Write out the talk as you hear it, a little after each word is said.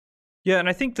Yeah, and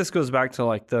I think this goes back to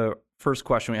like the first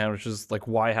question we had, which is like,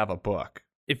 why have a book?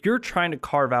 If you're trying to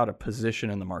carve out a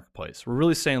position in the marketplace, we're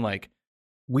really saying like,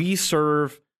 we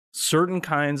serve certain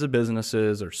kinds of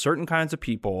businesses or certain kinds of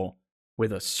people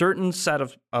with a certain set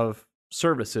of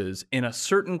services in a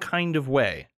certain kind of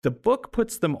way. The book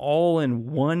puts them all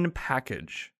in one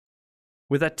package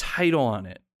with a title on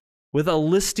it, with a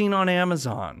listing on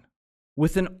Amazon,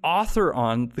 with an author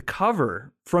on the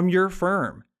cover from your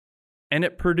firm. And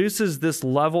it produces this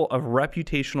level of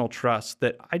reputational trust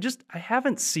that I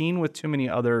haven't seen with too many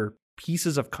other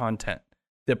pieces of content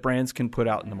that brands can put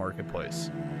out in the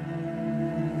marketplace.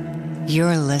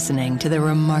 You're listening to the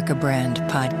Remarkabrand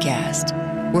podcast,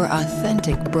 where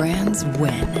authentic brands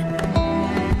win.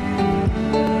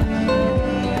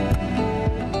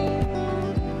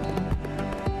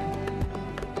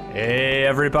 Hey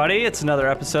everybody, it's another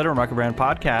episode of Remarkabrand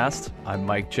podcast. I'm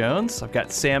Mike Jones. I've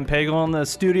got Sam Pagel in the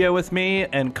studio with me,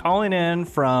 and calling in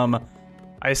from,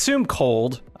 I assume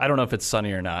cold, I don't know if it's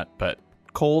sunny or not, but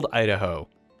cold Idaho.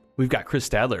 We've got Chris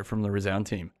Stadler from the Resound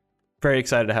team. Very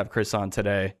excited to have Chris on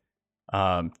today.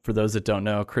 For those that don't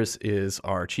know, Chris is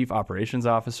our Chief Operations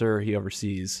Officer. He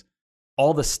oversees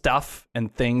all the stuff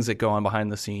and things that go on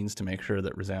behind the scenes to make sure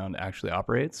that Resound actually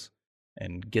operates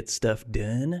and gets stuff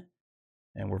done.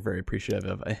 And we're very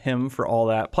appreciative of him for all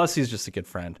that. Plus, he's just a good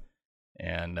friend.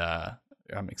 And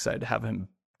I'm excited to have him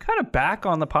kind of back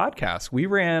on the podcast. We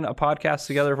ran a podcast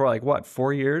together for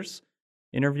 4 years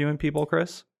interviewing people,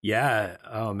 Chris? Yeah.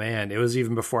 Oh, man. It was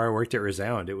even before I worked at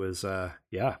Resound. It was,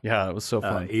 Yeah, it was so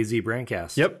fun. AZ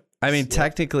Brandcast. Yep. I mean,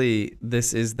 technically,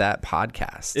 this is that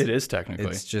podcast. It is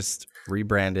technically. It's just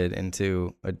rebranded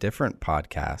into a different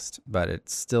podcast, but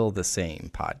it's still the same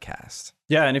podcast.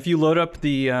 Yeah, and if you load up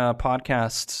the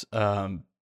podcast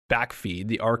back feed,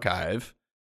 the archive,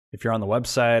 if you're on the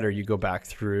website or you go back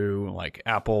through like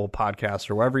Apple Podcasts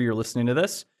or wherever you're listening to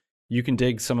this, you can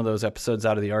dig some of those episodes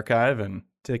out of the archive and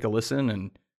take a listen,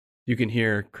 and you can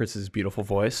hear Chris's beautiful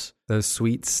voice. Those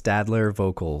sweet Stadler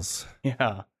vocals.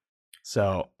 Yeah.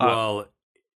 So,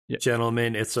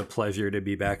 gentlemen, it's a pleasure to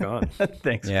be back on.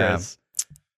 Thanks, Chris.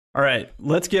 All right,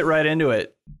 let's get right into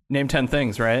it. Name 10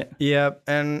 things, right? Yep,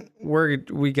 and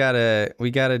we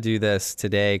gotta do this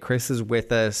today. Chris is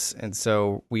with us, and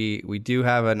so we do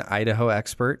have an Idaho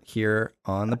expert here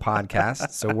on the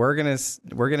podcast. So we're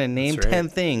gonna name 10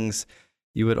 things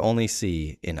you would only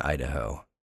see in Idaho.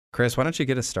 Chris, why don't you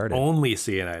get us started? Only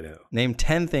see in Idaho. Name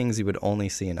 10 things you would only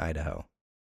see in Idaho.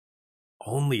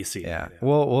 Only see. Yeah,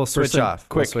 we'll switch off.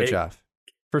 Quick, we'll switch off.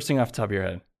 First thing off the top of your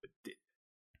head.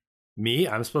 Me?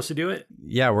 I'm supposed to do it?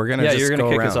 Yeah, you're gonna kick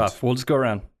around. us off. We'll just go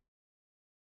around.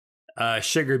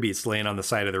 Sugar beets laying on the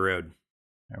side of the road.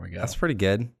 There we go. That's pretty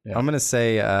good. Yeah. I'm gonna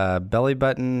say belly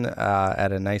button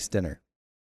at a nice dinner.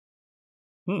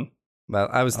 Well,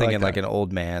 I was thinking like an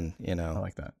old man. I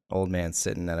like that. Old man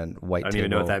sitting at a white table. I don't even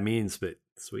know what that means, but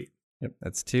sweet. Yep,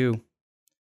 that's 2.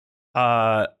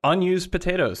 Unused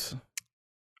potatoes.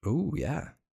 Ooh, yeah.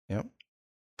 Yep.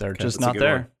 They're just not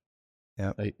there.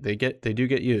 Yeah. They do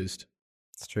get used.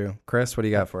 It's true. Chris, what do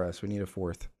you got for us? We need a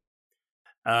 4th.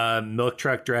 Milk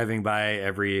truck driving by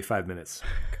every 5 minutes.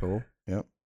 Cool. Yep.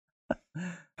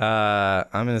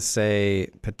 I'm going to say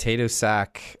potato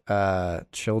sack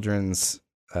children's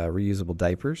reusable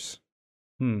diapers.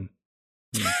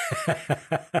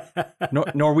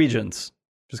 Norwegians.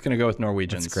 Just going to go with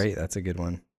Norwegians. That's great. That's a good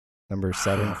one. Number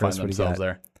 7, Chris, what do you got?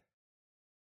 There.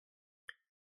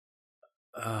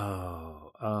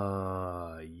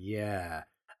 Yeah.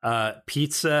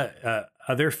 Pizza,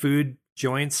 other food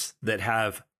joints that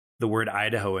have the word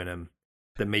Idaho in them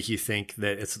that make you think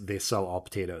that they sell all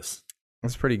potatoes.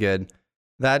 That's pretty good.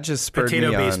 That just spurred me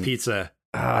on. Potato-based pizza.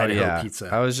 Idaho pizza.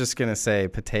 I was just going to say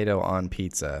potato on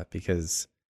pizza because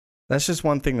that's just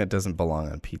one thing that doesn't belong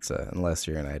on pizza unless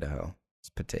you're in Idaho. It's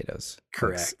potatoes.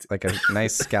 Correct. Like a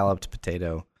nice scalloped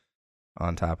potato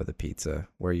on top of the pizza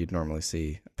where you'd normally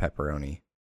see pepperoni.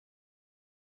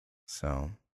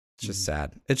 So it's just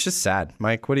sad. It's just sad.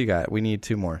 Mike, what do you got? We need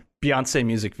 2 more. Beyonce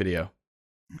music video.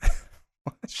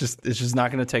 It's just not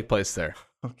going to take place there.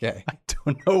 Okay. I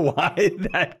don't know why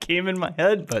that came in my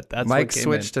head, but that's Mike what came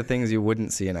switched in. to things you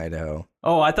wouldn't see in Idaho.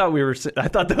 Oh, I thought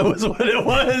that was what it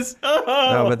was.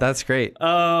 Oh. No, but that's great.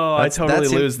 Oh, I totally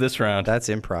lose this round. That's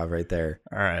improv right there.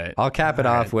 All right. I'll cap it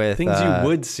off with things you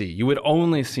would see. You would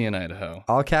only see in Idaho.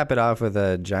 I'll cap it off with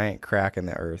a giant crack in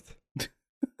the earth.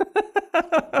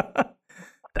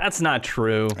 That's not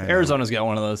true. Arizona's got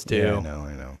one of those too. Yeah,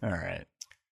 I know. All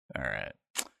right.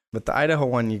 But the Idaho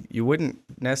one, you wouldn't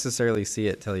necessarily see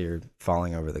it till you're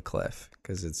falling over the cliff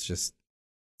because it's just,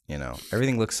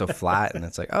 everything looks so flat and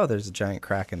it's like, oh, there's a giant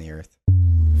crack in the earth.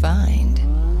 Find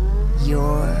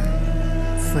your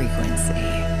frequency.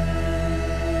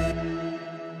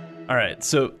 All right,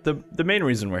 so the main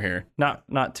reason we're here,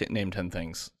 not to name 10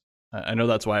 things. I know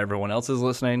that's why everyone else is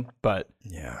listening, but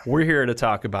Yeah. we're here to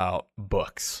talk about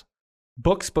books.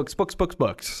 Books.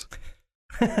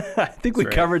 I think we That's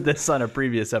right. covered this on a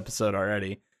previous episode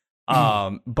already,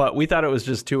 but we thought it was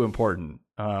just too important.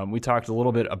 We talked a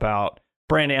little bit about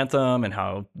brand anthem and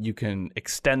how you can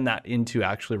extend that into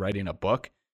actually writing a book.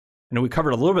 And we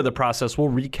covered a little bit of the process. We'll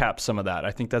recap some of that.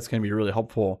 I think that's going to be really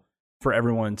helpful for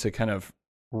everyone to kind of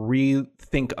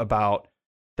rethink about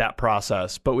that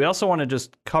process. But we also want to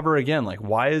just cover again, like,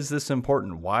 why is this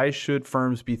important? Why should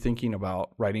firms be thinking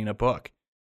about writing a book?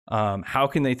 How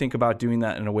can they think about doing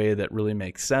that in a way that really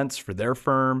makes sense for their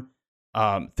firm?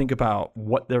 Think about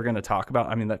what they're going to talk about.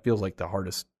 I mean, that feels like the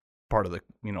hardest part of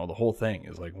the whole thing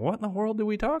is like, what in the world do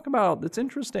we talk about that's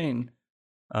interesting,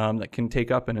 that can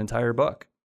take up an entire book?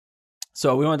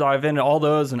 So we want to dive into all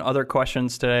those and other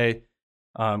questions today.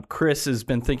 Chris has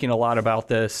been thinking a lot about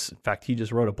this. In fact, he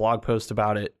just wrote a blog post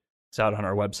about it. It's out on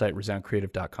our website,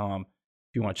 resoundcreative.com.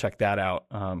 If you want to check that out,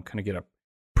 kind of get a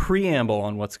preamble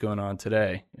on what's going on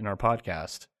today in our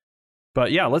podcast.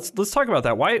 But yeah, let's talk about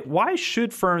that. Why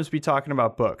should firms be talking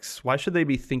about books? Why should they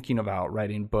be thinking about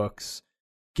writing books,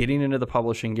 getting into the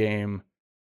publishing game?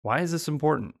 Why is this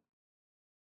important?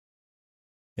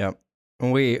 Yep.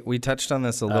 We touched on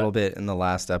this a little bit in the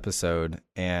last episode,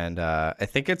 and I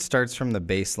think it starts from the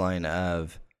baseline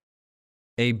of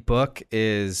a book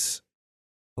is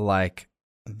like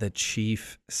the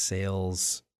chief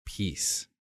sales piece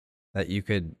that you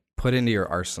could put into your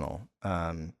arsenal.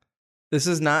 This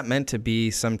is not meant to be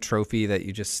some trophy that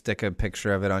you just stick a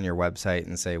picture of it on your website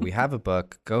and say, we have a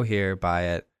book, go here, buy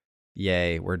it,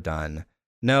 yay, we're done.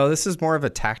 No, this is more of a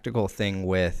tactical thing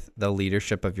with the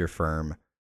leadership of your firm,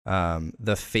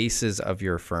 the faces of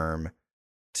your firm,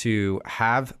 to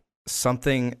have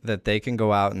something that they can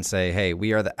go out and say, hey,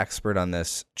 we are the expert on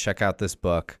this. Check out this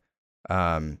book.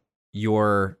 The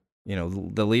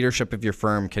leadership of your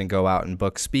firm can go out and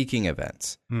book speaking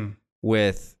events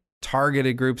with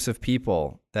targeted groups of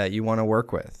people that you want to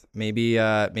work with.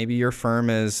 Maybe your firm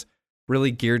is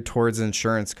really geared towards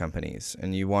insurance companies,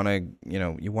 and you want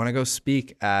to go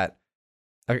speak at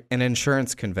an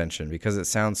insurance convention because it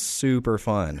sounds super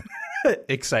fun.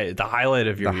 Excited. The highlight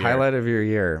of your year. Highlight of your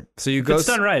year. So you If go. it's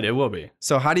done right, it will be.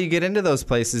 So how do you get into those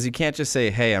places? You can't just say,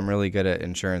 "Hey, I'm really good at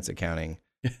insurance accounting.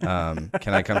 Can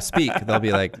I come speak?" They'll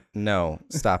be like, "No,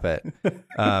 stop it."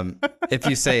 If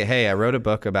you say, "Hey, I wrote a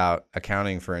book about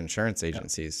accounting for insurance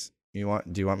agencies. Do you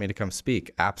want me to come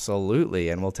speak?" Absolutely,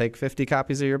 and we'll take 50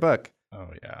 copies of your book. Oh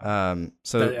yeah.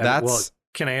 Well,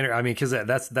 can I enter? I mean, because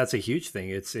that's a huge thing.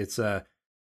 It's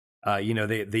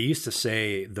they used to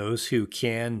say those who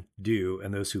can do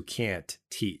and those who can't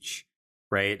teach,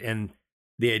 right? And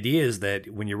the idea is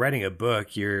that when you're writing a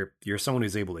book, you're someone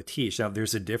who's able to teach. Now,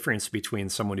 there's a difference between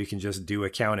someone who can just do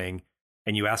accounting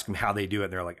and you ask them how they do it,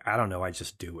 and they're like, I don't know, I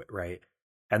just do it, right?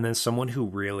 And then someone who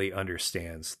really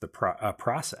understands the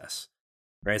process,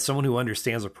 right? Someone who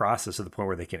understands a process to the point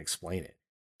where they can explain it.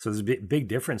 So there's a big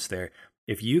difference there.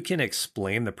 If you can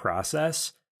explain the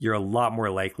process, you're a lot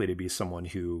more likely to be someone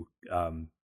who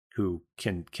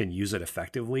can use it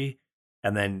effectively,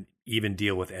 and then even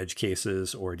deal with edge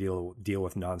cases or deal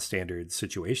with non-standard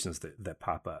situations that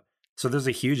pop up. So there's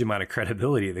a huge amount of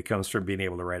credibility that comes from being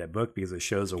able to write a book, because it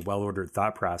shows a well-ordered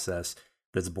thought process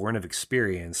that's born of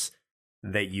experience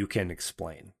that you can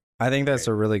explain. I think that's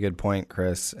a really good point,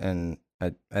 Chris. And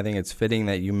I think it's fitting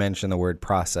that you mention the word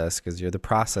process, because you're the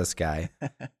process guy.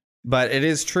 But it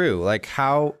is true. Like,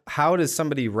 how does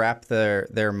somebody wrap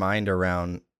their mind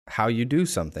around how you do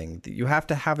something? You have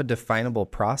to have a definable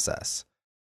process.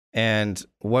 And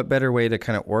what better way to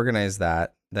kind of organize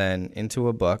that than into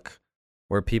a book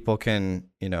where people can,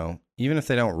 even if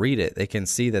they don't read it, they can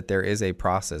see that there is a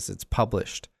process. It's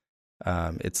published.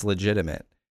 It's legitimate.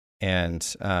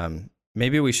 And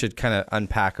maybe we should kind of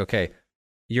unpack, okay,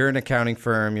 you're an accounting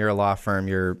firm, you're a law firm,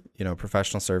 you're,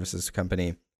 professional services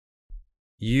company.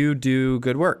 You do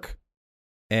good work,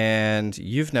 and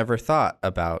you've never thought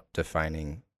about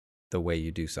defining the way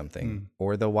you do something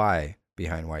or the why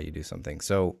behind why you do something.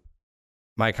 So,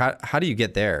 Mike, how do you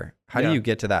get there? How do you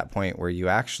get to that point where you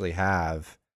actually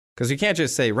have, because you can't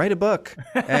just say, write a book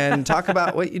and talk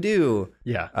about what you do.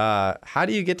 Yeah. How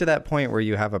do you get to that point where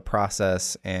you have a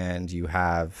process and you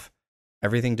have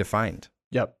everything defined?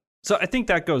 Yep. So I think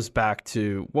that goes back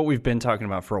to what we've been talking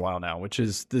about for a while now, which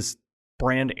is this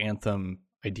brand anthem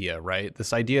idea, right?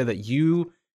 This idea that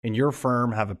you and your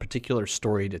firm have a particular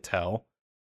story to tell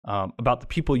about the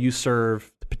people you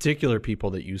serve, the particular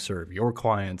people that you serve, your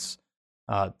clients,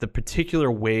 the particular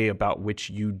way about which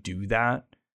you do that.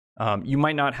 You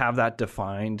might not have that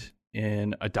defined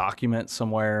in a document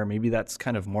somewhere. Maybe that's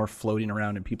kind of more floating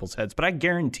around in people's heads. But I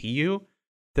guarantee you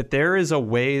that there is a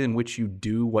way in which you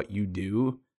do what you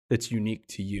do that's unique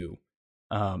to you.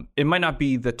 It might not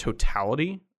be the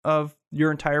totality of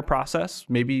your entire process.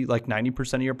 Maybe like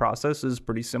 90% of your process is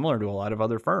pretty similar to a lot of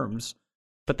other firms.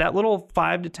 But that little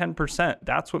 5 to 10%,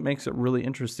 that's what makes it really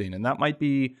interesting. And that might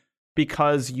be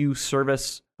because you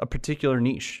service a particular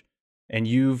niche and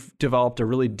you've developed a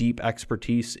really deep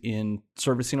expertise in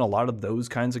servicing a lot of those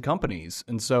kinds of companies.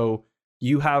 And so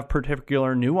you have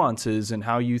particular nuances in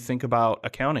how you think about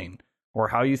accounting or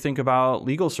how you think about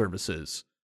legal services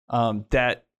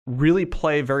that really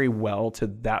play very well to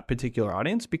that particular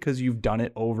audience because you've done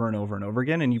it over and over and over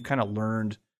again, and you've kind of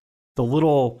learned the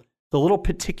little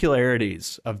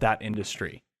particularities of that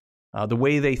industry, the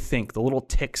way they think, the little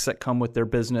ticks that come with their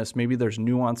business. Maybe there's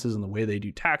nuances in the way they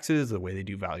do taxes, the way they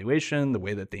do valuation, the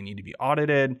way that they need to be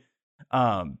audited.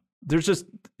 There's just,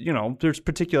 there's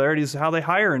particularities how they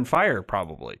hire and fire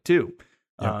probably too,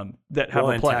 that have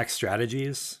a play. Tax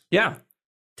strategies. Yeah.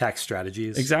 Tax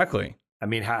strategies. Exactly. I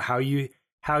mean, how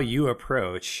you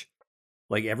approach,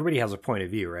 like, everybody has a point of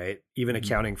view, right? Even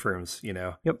accounting firms, Yep.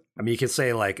 I mean, you could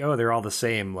say like, oh, they're all the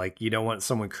same. Like, you don't want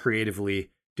someone creatively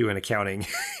doing accounting,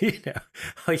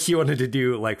 like you wanted to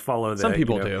do, like, follow the some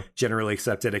people do generally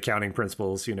accepted accounting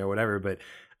principles, whatever. But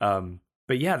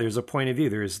yeah, there's a point of view.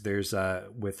 There's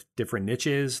with different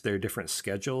niches, there are different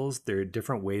schedules, there are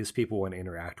different ways people want to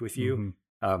interact with you.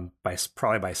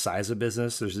 Probably by size of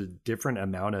business, there's a different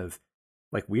amount of,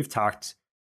 like, we've talked.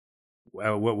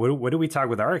 What do we talk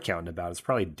with our accountant about? It's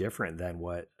probably different than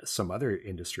what some other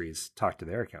industries talk to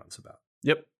their accountants about.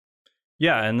 Yep.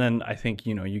 Yeah, and then I think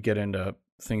you get into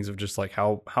things of just like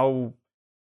how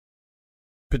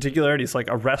particularities, like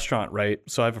a restaurant, right?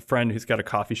 So I have a friend who's got a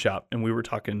coffee shop, and we were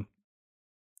talking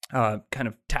kind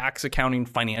of tax, accounting,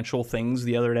 financial things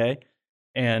the other day,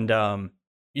 and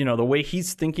the way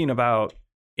he's thinking about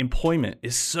employment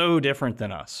is so different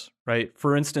than us, right?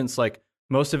 For instance, like,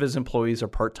 most of his employees are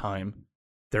part-time.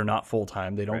 They're not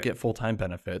full-time. They don't get full-time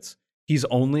benefits. He's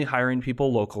only hiring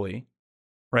people locally,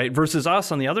 right? Versus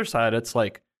us on the other side, it's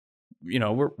like,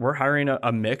 we're hiring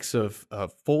a mix of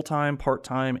full-time,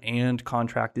 part-time, and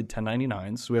contracted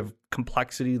 1099s. So we have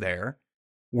complexity there.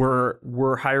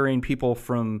 We're hiring people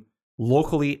from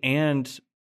locally and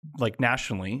like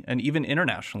nationally and even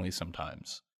internationally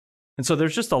sometimes. And so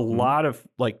there's just a lot of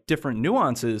like different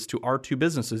nuances to our two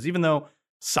businesses, even though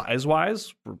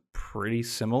size-wise, we're pretty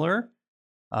similar.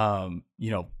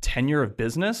 Tenure of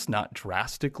business, not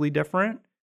drastically different.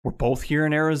 We're both here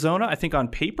in Arizona. I think on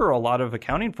paper, a lot of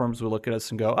accounting firms will look at us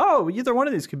and go, oh, either one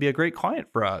of these could be a great client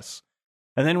for us.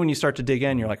 And then when you start to dig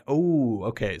in, you're like, oh,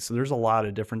 okay, so there's a lot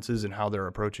of differences in how they're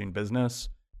approaching business,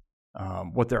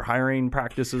 what their hiring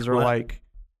practices are like,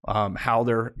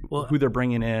 who they're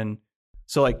bringing in.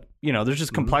 So, like, there's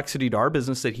just complexity to our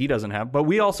business that he doesn't have, but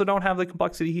we also don't have the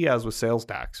complexity he has with sales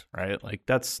tax, right? Like,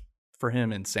 that's for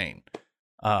him insane.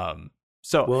 I think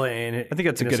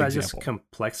that's a good example. It's not just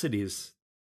complexities.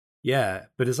 Yeah,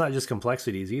 but it's not just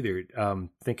complexities either.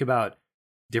 Think about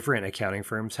different accounting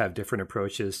firms have different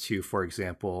approaches to, for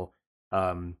example,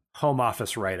 home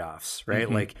office write-offs,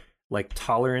 right? Like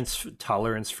tolerance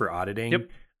for auditing. Yep.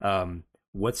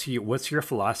 What's your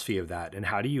philosophy of that, and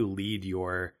how do you lead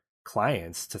your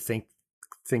clients to think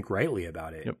rightly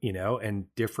about it? Yep. And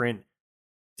different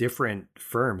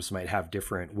firms might have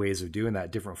different ways of doing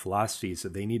that, different philosophies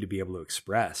that they need to be able to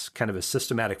express, kind of a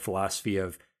systematic philosophy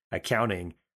of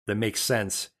accounting that makes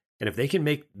sense. And if they can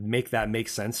make that make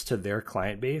sense to their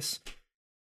client base,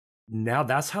 now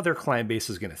that's how their client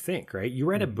base is going to think, right? You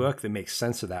write a book that makes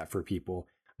sense of that for people.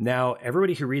 Now,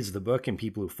 everybody who reads the book and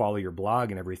people who follow your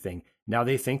blog and everything, now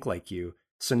they think like you.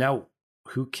 So now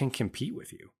who can compete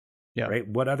with you? Yeah. Right.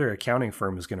 What other accounting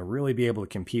firm is going to really be able to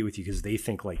compete with you because they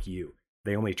think like you?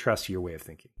 They only trust your way of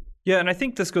thinking. Yeah. And I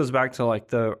think this goes back to like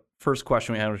the first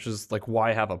question we had, which is like,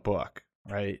 why have a book?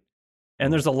 Right.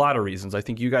 And there's a lot of reasons. I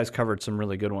think you guys covered some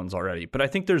really good ones already. But I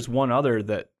think there's one other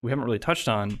that we haven't really touched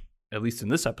on, at least in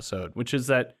this episode, which is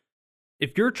that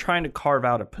if you're trying to carve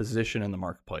out a position in the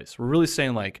marketplace, we're really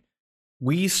saying like,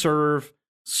 we serve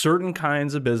certain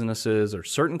kinds of businesses or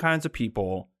certain kinds of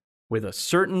people with a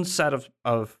certain set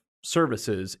of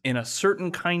services in a certain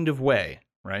kind of way,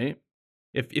 right?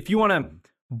 If you want to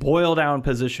boil down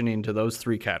positioning to those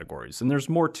three categories, and there's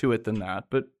more to it than that,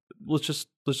 but let's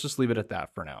just leave it at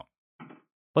that for now.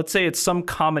 Let's say it's some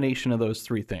combination of those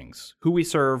three things: who we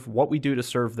serve, what we do to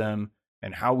serve them,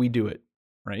 and how we do it,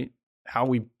 right? How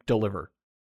we deliver.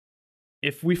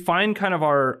 if we find kind of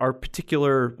our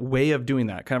particular way of doing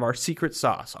that, kind of our secret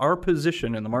sauce, our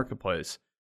position in the marketplace,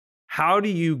 how do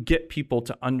you get people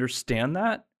to understand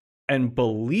that and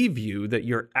believe you that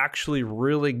you're actually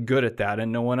really good at that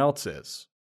and no one else is,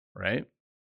 right?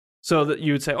 So that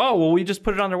you would say, oh, well, we just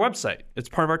put it on their website. It's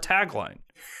part of our tagline.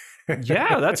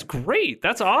 Yeah, that's great.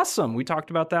 That's awesome. We talked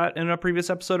about that in a previous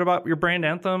episode about your brand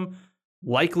anthem.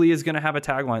 Likely is going to have a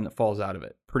tagline that falls out of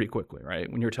it pretty quickly,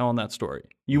 right? When you're telling that story.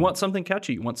 You want something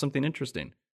catchy. You want something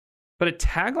interesting. But a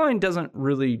tagline doesn't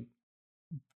really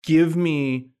give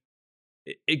me...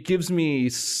 It gives me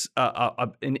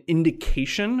an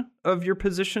indication of your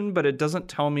position, but it doesn't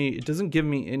give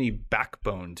me any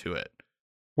backbone to it.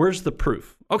 Where's the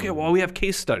proof? Okay, well, we have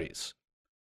case studies.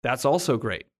 That's also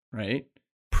great, right?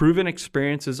 Proven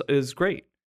experience is great.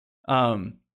 Tell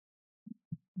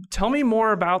me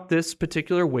more about this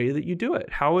particular way that you do it.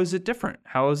 How is it different?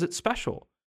 How is it special?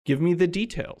 Give me the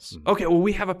details. Okay, well,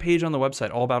 we have a page on the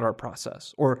website all about our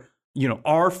process, or,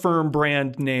 our firm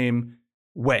brand name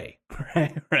way,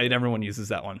 right? Everyone uses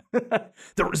that one.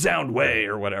 The Resound Way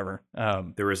or whatever.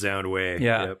 The Resound Way.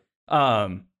 Yeah.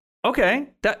 Yep. Okay,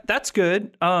 that's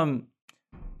good.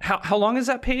 How long is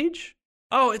that page?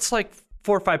 Oh, it's like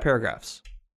 4 or 5 paragraphs.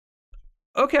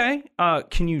 Okay.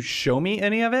 Can you show me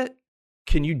any of it?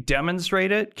 Can you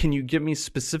demonstrate it? Can you give me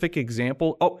specific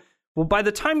example? Oh, well, by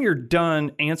the time you're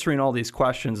done answering all these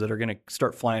questions that are going to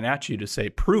start flying at you to say,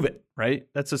 prove it, right?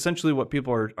 That's essentially what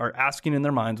people are asking in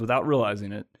their minds without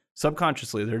realizing it.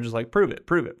 Subconsciously, they're just like, prove it,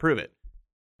 prove it, prove it.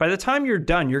 By the time you're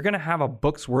done, you're going to have a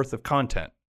book's worth of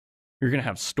content. You're going to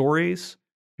have stories.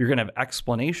 You're going to have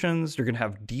explanations. You're going to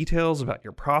have details about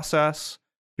your process.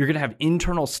 You're going to have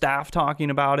internal staff talking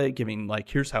about it, giving like,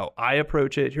 here's how I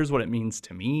approach it. Here's what it means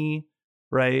to me,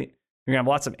 right? You're going to have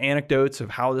lots of anecdotes of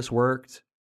how this worked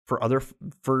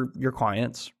for your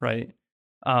clients, right?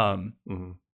 And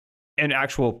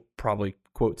actual probably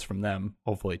quotes from them,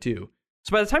 hopefully too.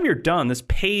 So by the time you're done, this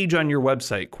page on your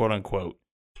website, quote unquote,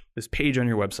 this page on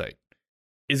your website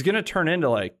is going to turn into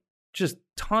like just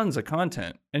tons of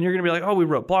content. And you're going to be like, oh, we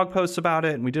wrote blog posts about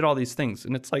it and we did all these things.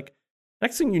 And it's like,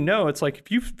 next thing you know, it's like,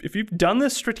 if you've done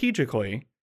this strategically,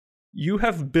 you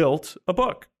have built a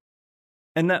book.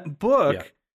 And that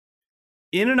book,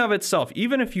 in and of itself,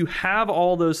 even if you have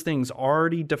all those things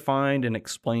already defined and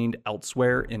explained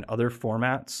elsewhere in other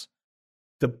formats,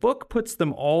 the book puts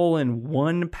them all in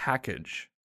one package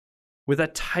with a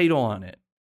title on it,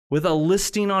 with a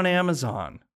listing on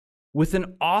Amazon, with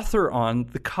an author on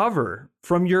the cover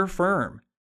from your firm.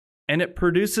 And it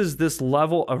produces this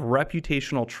level of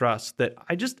reputational trust that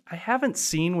I haven't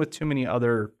seen with too many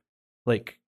other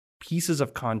like pieces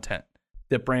of content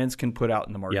that brands can put out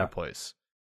in the marketplace.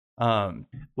 Well,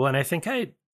 and I think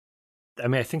I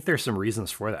think there's some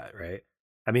reasons for that, right?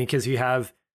 I mean, because you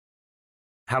have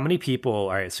how many people, all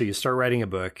right, so you start writing a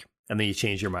book and then you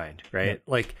change your mind, right?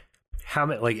 Yep.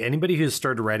 Like anybody who's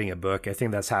started writing a book, I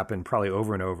think that's happened probably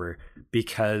over and over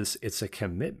because it's a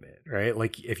commitment, right?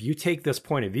 Like if you take this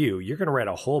point of view, you're going to write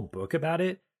a whole book about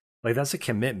it. Like that's a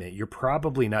commitment. You're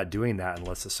probably not doing that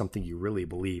unless it's something you really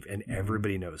believe. And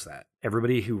everybody knows that.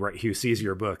 Everybody who sees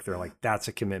your book, they're like, that's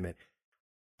a commitment.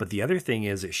 But the other thing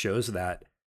is it shows that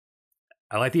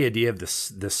I like the idea of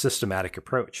this systematic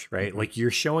approach, right? Mm-hmm. Like you're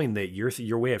showing that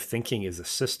your way of thinking is a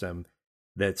system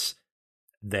that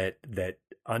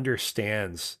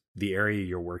understands the area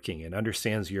you're working in,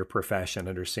 understands your profession,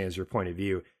 understands your point of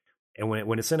view. And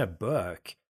when it's in a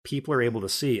book, people are able to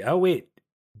see, oh, wait,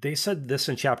 they said this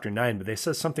in chapter 9, but they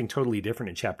said something totally different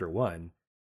in chapter 1,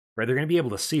 right? They're going to be able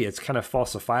to see it's kind of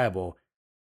falsifiable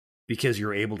because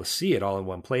you're able to see it all in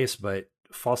one place, but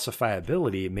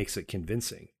falsifiability makes it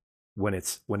convincing when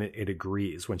it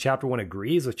agrees. When chapter 1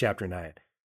 agrees with chapter 9,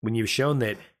 when you've shown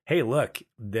that, hey, look,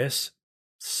 this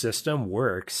system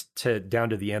works down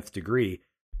to the nth degree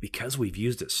because we've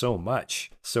used it so much,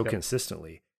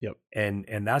 consistently. Yep.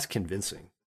 And that's convincing.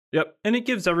 Yep. And it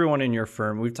gives everyone in your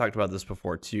firm, we've talked about this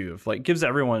before too, gives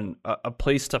everyone a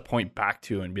place to point back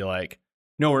to and be like,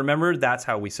 no, remember, that's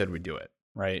how we said we'd do it,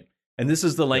 right? And this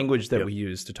is the language that we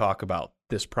use to talk about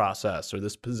this process or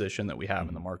this position that we have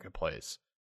in the marketplace.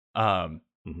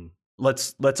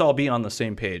 Let's all be on the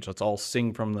same page. Let's all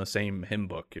sing from the same hymn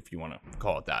book, if you want to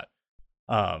call it that.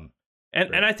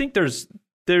 And I think there's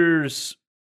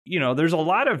a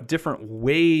lot of different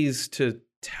ways to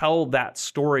tell that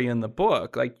story in the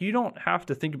book. Like you don't have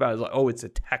to think about it as like, oh, it's a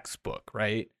textbook,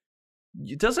 right?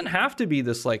 It doesn't have to be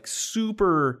this like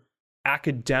super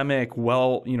academic,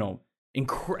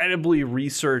 incredibly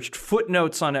researched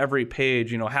footnotes on every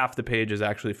page. Half the page is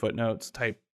actually footnotes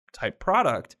type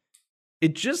product.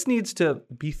 It just needs to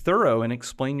be thorough and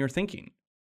explain your thinking.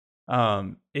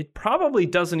 It probably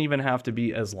doesn't even have to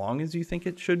be as long as you think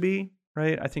it should be,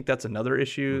 right? I think that's another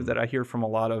issue that I hear from a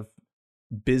lot of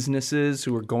businesses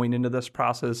who are going into this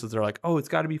process is they're like, oh, it's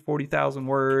got to be 40,000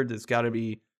 words. It's got to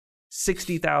be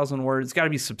 60,000 words. It's got to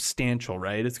be substantial,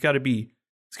 right? It's got to be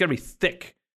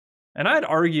thick. And I'd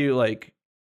argue like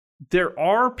there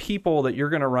are people that you're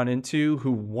going to run into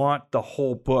who want the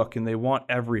whole book and they want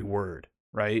every word,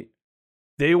 right?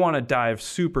 They want to dive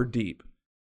super deep.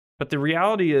 But the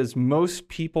reality is most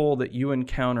people that you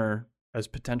encounter as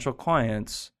potential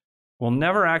clients will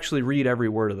never actually read every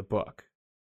word of the book.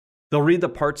 They'll read the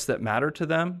parts that matter to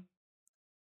them,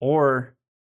 or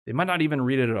they might not even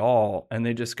read it at all. And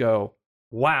they just go,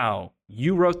 wow,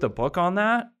 you wrote the book on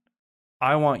that?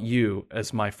 I want you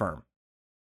as my firm,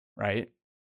 right?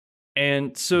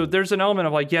 And so there's an element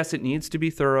of like, yes, it needs to be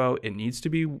thorough. It needs to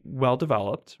be well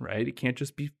developed, right? It can't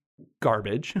just be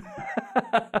garbage.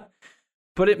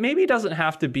 But it maybe doesn't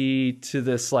have to be to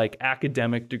this like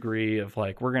academic degree of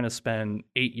like, we're going to spend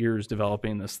 8 years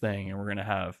developing this thing and we're going to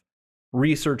have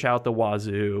research out the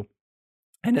wazoo.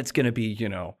 And it's going to be, you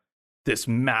know, this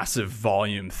massive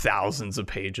volume, thousands of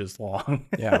pages long.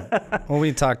 Yeah. Well,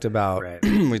 we talked about,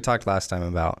 we talked last time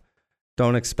about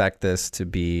don't expect this to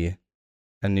be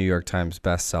a New York Times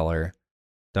bestseller.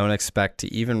 Don't expect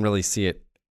to even really see it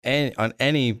on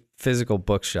any physical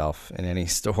bookshelf in any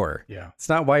store. Yeah. It's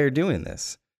not why you're doing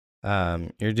this.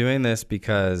 You're doing this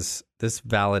because this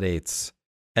validates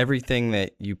everything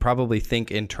that you probably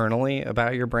think internally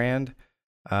about your brand.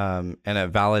 And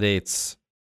it validates,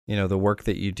 you know, the work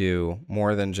that you do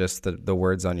more than just the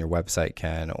words on your website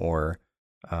can, or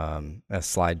a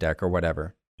slide deck or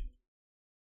whatever.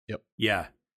 Yep. Yeah.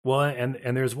 Well,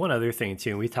 and there's one other thing too.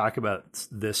 And we talk about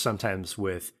this sometimes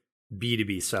with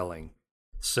B2B selling.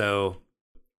 So,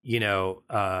 you know,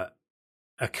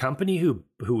 a company who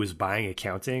was buying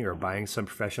accounting or buying some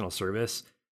professional service,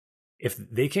 if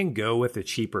they can go with a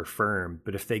cheaper firm,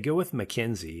 but if they go with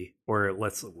McKinsey or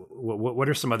what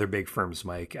are some other big firms,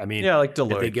 Mike? I mean, yeah, like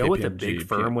Deloitte. If they go with a KPMG, big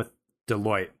firm with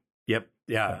Deloitte, yep,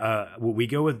 yeah. We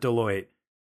go with Deloitte.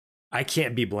 I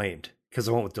can't be blamed because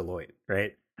I went with Deloitte,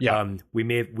 right? Yeah.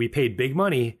 We paid big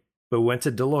money, but we went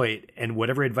to Deloitte, and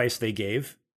whatever advice they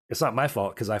gave, it's not my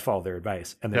fault because I followed their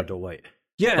advice, and they're Deloitte.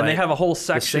 Yeah, and they have a whole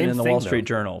section in the Wall Street though.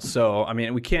 Journal. So I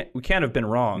mean, we can't have been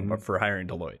wrong, but for hiring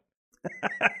Deloitte.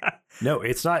 No,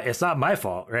 it's not my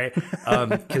fault, right?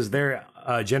 Because they're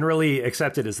generally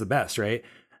accepted as the best, right?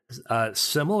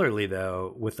 Similarly,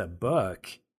 though, with a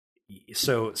book,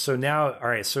 so now, all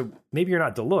right, so maybe you're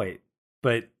not Deloitte,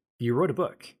 but you wrote a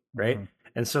book, right? Mm-hmm.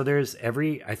 And so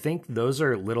I think those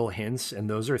are little hints, and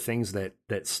those are things that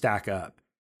stack up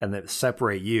and that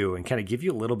separate you and kind of give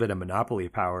you a little bit of monopoly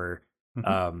power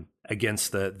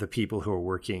against the people who are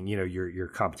working, you know, your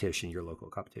competition, your local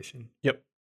competition. Yep.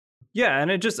 Yeah,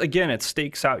 and it just, again, it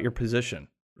stakes out your position,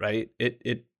 right?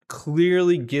 It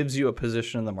clearly gives you a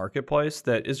position in the marketplace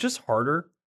that is just harder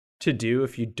to do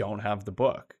if you don't have the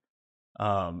book.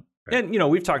 And, you know,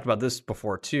 we've talked about this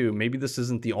before too. Maybe this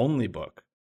isn't the only book.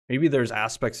 Maybe there's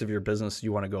aspects of your business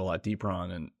you want to go a lot deeper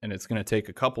on, and it's going to take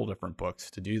a couple different books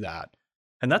to do that.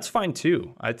 And that's fine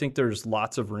too. I think there's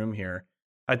lots of room here.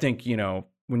 I think, you know,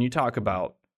 when you talk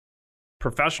about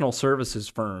professional services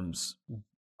firms,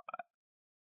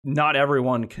 not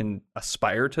everyone can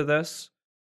aspire to this,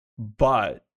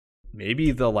 but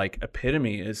maybe the like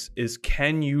epitome is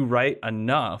can you write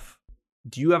enough?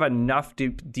 Do you have enough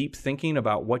deep thinking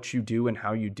about what you do and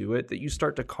how you do it that you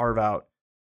start to carve out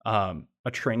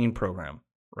a training program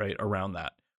right around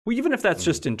that? Well, even if that's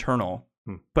just internal,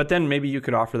 but then maybe you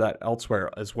could offer that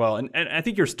elsewhere as well. And I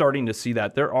think you're starting to see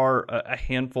that. There are a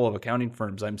handful of accounting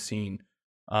firms I'm seeing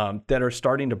that are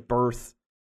starting to birth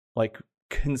like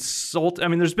I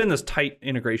mean, there's been this tight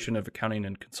integration of accounting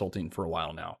and consulting for a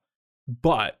while now,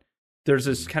 but there's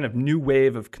this kind of new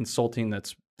wave of consulting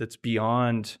that's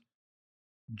beyond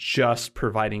just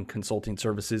providing consulting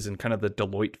services in kind of the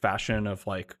Deloitte fashion of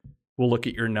like, we'll look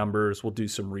at your numbers, we'll do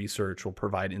some research, we'll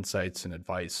provide insights and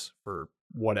advice for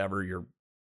whatever your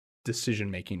decision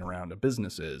making around a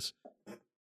business is.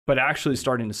 But actually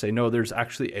starting to say, no, there's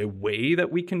actually a way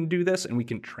that we can do this and we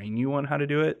can train you on how to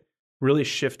do it. Really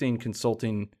shifting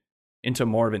consulting into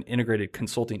more of an integrated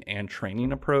consulting and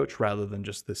training approach rather than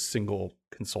just this single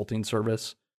consulting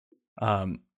service. I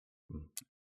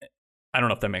don't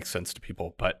know if that makes sense to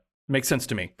people, but it makes sense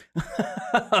to me.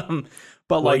 I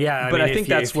think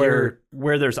that's where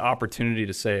there's opportunity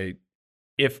to say,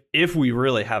 if we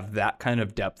really have that kind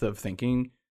of depth of thinking,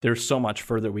 there's so much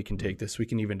further we can take this. We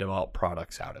can even develop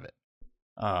products out of it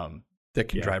that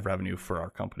can drive revenue for our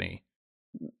company,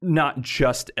 not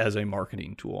just as a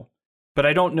marketing tool. But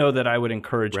I don't know that I would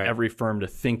encourage Right. every firm to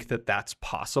think that that's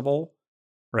possible,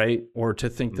 right? Or to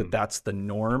think that that's the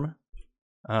norm.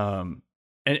 And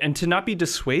to not be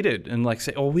dissuaded and like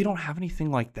say, oh, we don't have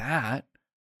anything like that.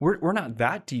 We're not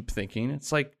that deep thinking.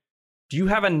 It's like, do you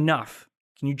have enough?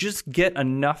 Can you just get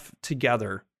enough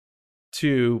together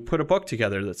to put a book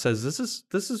together that says this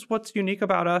is what's unique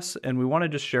about us, and we want to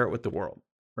just share it with the world,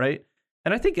 right?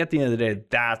 And I think at the end of the day,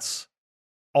 that's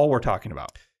all we're talking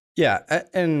about. Yeah,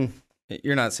 and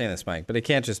you're not saying this, Mike, but it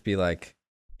can't just be like,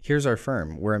 here's our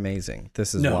firm, we're amazing,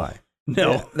 this is why.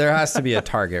 No. There has to be a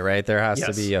target, right? There has to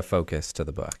Yes. be a focus to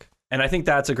the book. And I think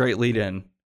that's a great lead in.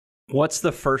 What's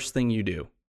the first thing you do?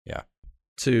 Yeah.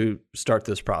 To start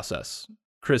this process?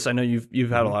 Chris, I know you've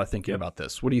had a lot of thinking about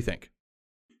this. What do you think?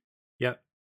 Yep.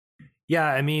 Yeah,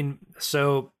 I mean,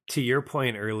 so to your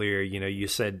point earlier, you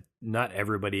said not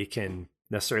everybody can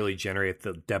necessarily generate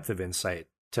the depth of insight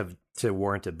to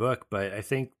warrant a book, but I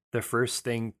think the first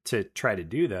thing to try to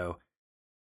do, though,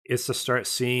 is to start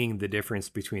seeing the difference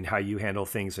between how you handle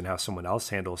things and how someone else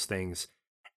handles things.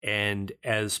 And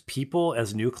as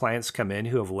new clients come in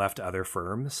who have left other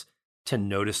firms, to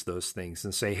notice those things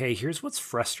and say, hey, here's what's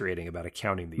frustrating about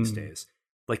accounting these days.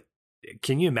 Like,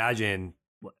 can you imagine,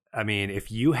 I mean,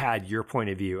 if you had your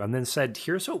point of view and then said,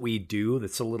 here's what we do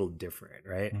that's a little different,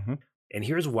 right? Mm-hmm. And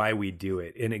here's why we do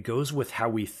it. And it goes with how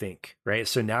we think, right?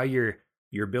 So now you're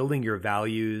building your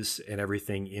values and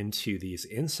everything into these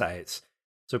insights.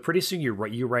 So pretty soon you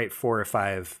write 4 or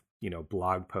 5,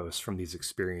 blog posts from these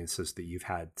experiences that you've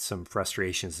had, some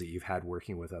frustrations that you've had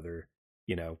working with other,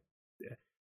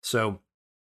 so,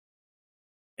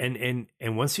 and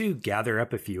once you gather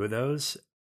up a few of those,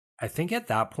 I think at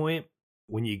that point,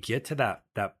 when you get to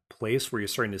that place where you're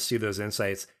starting to see those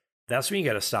insights, that's when you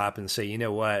got to stop and say, you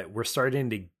know what, we're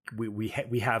starting to,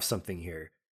 we have something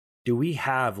here. Do we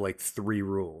have like 3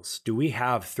 rules? Do we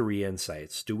have 3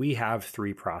 insights? Do we have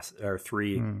 3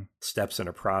 steps in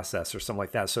a process or something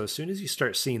like that? So as soon as you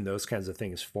start seeing those kinds of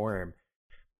things form,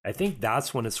 I think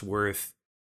that's when it's worth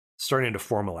starting to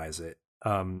formalize it.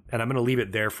 And I'm going to leave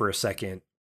it there for a second.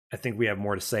 I think we have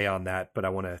more to say on that, but I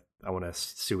want to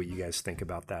see what you guys think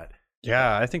about that.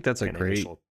 Yeah, I think that's a great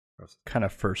initial process. kind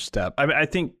of first step. I mean, I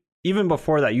think even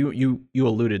before that, you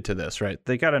alluded to this, right?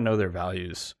 They got to know their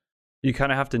values. You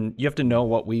kind of have to know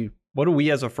what do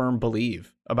we as a firm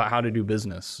believe about how to do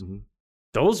business. Mm-hmm.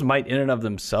 Those might in and of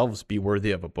themselves be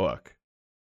worthy of a book,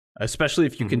 especially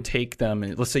if you can take them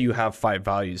and let's say you have 5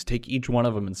 values, take each one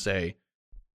of them and say,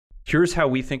 here's how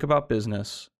we think about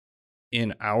business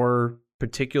in our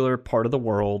particular part of the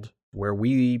world where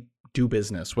we do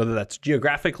business, whether that's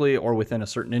geographically or within a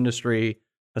certain industry,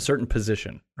 a certain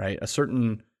position, right? A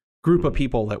certain group of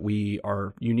people that we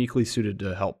are uniquely suited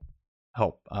to help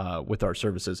with our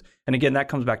services. And again, that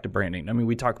comes back to branding. I mean,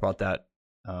 we talk about that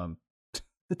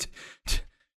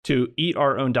to eat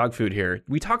our own dog food here.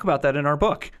 We talk about that in our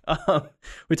book.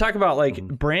 We talk about like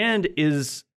brand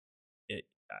is,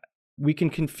 we can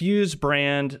confuse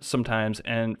brand sometimes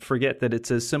and forget that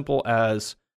it's as simple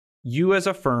as you as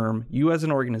a firm, you as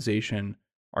an organization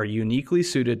are uniquely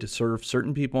suited to serve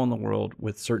certain people in the world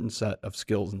with certain set of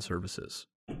skills and services.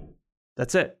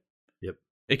 That's it. Yep.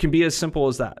 It can be as simple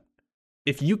as that.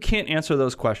 If you can't answer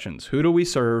those questions, who do we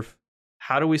serve?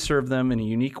 How do we serve them in a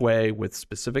unique way with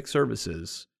specific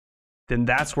services? Then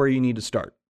that's where you need to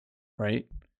start, right?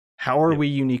 How are we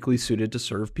uniquely suited to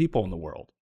serve people in the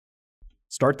world?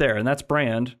 Start there, and that's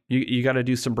brand. You got to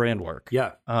do some brand work.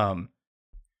 Yeah.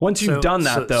 Once you've done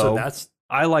that, though, that's,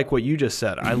 I like what you just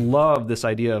said. I love this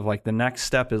idea of like the next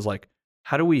step is like,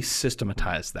 how do we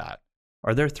systematize that?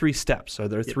 Are there 3 steps? Are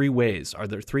there 3 ways? Are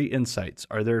there 3 insights?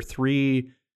 Are there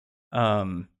 3? I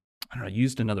don't know. I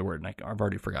used another word, and I've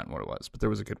already forgotten what it was, but there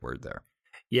was a good word there.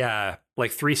 Yeah,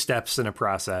 like 3 steps in a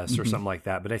process or something like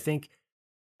that. But I think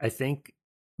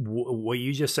what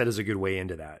you just said is a good way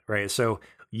into that, right? So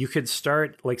you could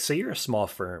start, like, say you're a small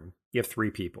firm, you have 3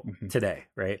 people today,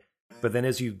 right? But then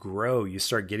as you grow, you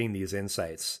start getting these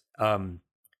insights.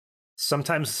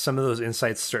 Sometimes some of those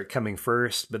insights start coming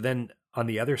first, but then on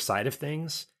the other side of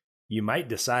things, you might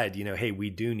decide, hey, we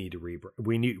do need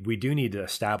to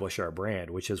establish our brand,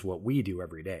 which is what we do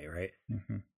every day, right?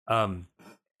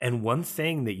 And one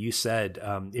thing that you said,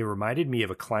 it reminded me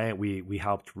of a client we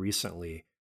helped recently,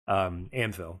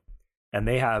 Anvil, and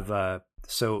they have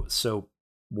so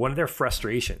one of their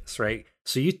frustrations, right?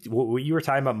 So what you were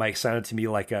talking about, Mike, sounded to me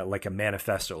like a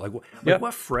manifesto. Like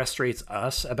what frustrates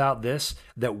us about this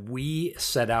that we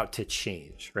set out to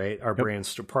change, right? Our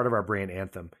brand's part of our brand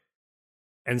anthem.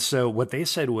 And so what they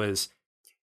said was,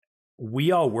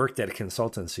 we all worked at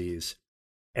consultancies,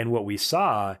 and what we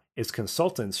saw is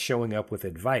consultants showing up with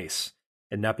advice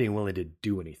and not being willing to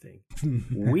do anything.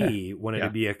 We wanted to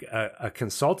be a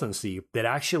consultancy that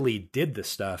actually did the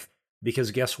stuff,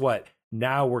 because guess what?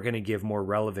 Now we're going to give more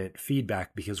relevant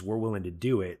feedback because we're willing to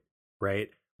do it, right?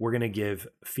 We're going to give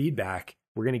feedback.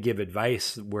 We're going to give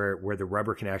advice where the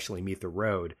rubber can actually meet the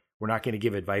road. We're not going to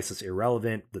give advice that's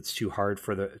irrelevant, that's too hard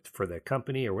for the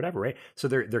company or whatever, right? So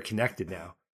they're connected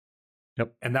now.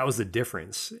 Yep. And that was the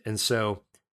difference. And so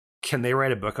can they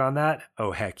write a book on that?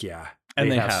 Oh, heck yeah.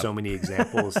 And they have have so many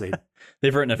examples.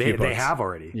 They've written a few books. They have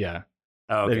already. Yeah.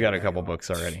 Oh, okay. They've got a couple books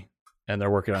already, and they're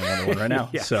working on another one right now.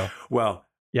 Yeah. So, well,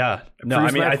 yeah. No, I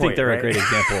proves mean, my I think point, they're right? a great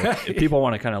example. If people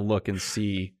want to kind of look and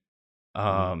see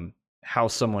how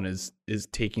someone is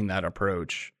taking that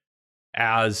approach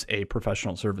as a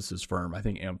professional services firm, I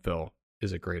think Amphil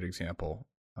is a great example.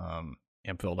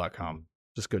 Amphil.com.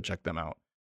 Just go check them out.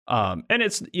 And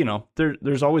it's,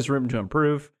 there's always room to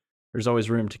improve. There's always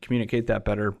room to communicate that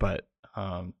better, but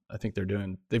I think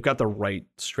they've got the right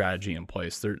strategy in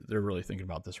place. They're really thinking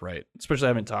about this right. Especially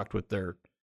having talked with their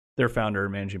founder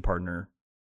and managing partner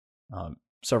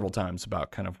several times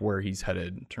about kind of where he's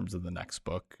headed in terms of the next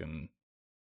book, and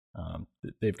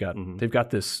they've got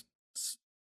this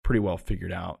pretty well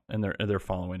figured out, and they're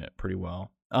following it pretty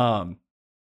well. So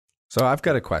I've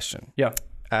got a question. Yeah,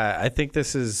 I think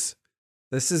this is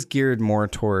geared more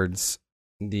towards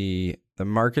the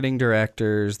marketing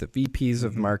directors, the VPs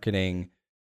of marketing,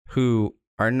 who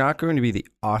are not going to be the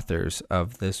authors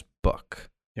of this book.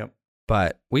 Yep.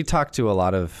 But we talk to a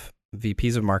lot of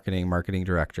VPs of marketing, marketing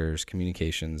directors,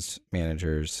 communications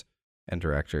managers, and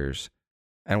directors.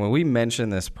 And when we mention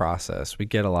this process, we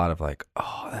get a lot of like,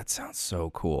 "Oh, that sounds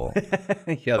so cool."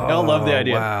 Yeah, they all love the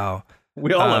idea. Wow.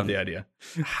 We all love the idea.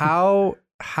 How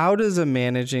does a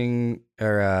managing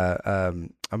or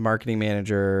a marketing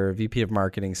manager, VP of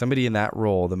marketing, somebody in that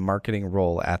role, the marketing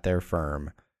role at their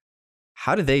firm,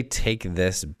 how do they take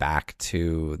this back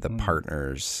to the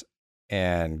partners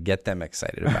and get them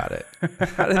excited about it?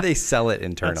 How do they sell it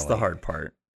internally? That's the hard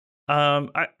part.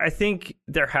 I think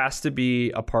there has to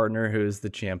be a partner who is the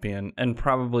champion and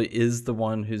probably is the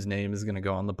one whose name is going to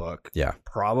go on the book. Yeah.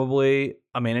 Probably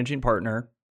a managing partner.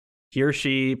 He or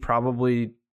she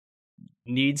probably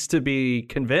needs to be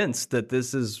convinced that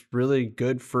this is really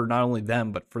good for not only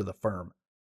them, but for the firm.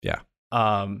 Yeah.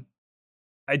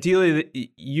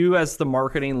 Ideally, you as the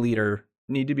marketing leader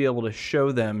need to be able to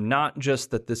show them not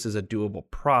just that this is a doable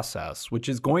process, which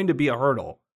is going to be a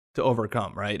hurdle to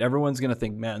overcome, right? Everyone's going to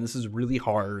think, man, this is really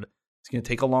hard. It's going to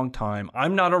take a long time.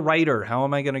 I'm not a writer. How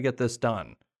am I going to get this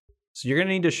done? So you're going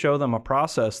to need to show them a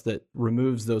process that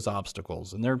removes those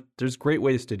obstacles. And there's great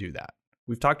ways to do that.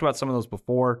 We've talked about some of those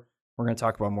before. We're going to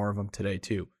talk about more of them today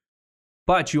too.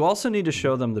 But you also need to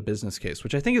show them the business case,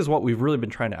 which I think is what we've really been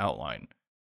trying to outline.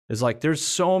 Is like there's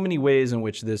so many ways in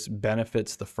which this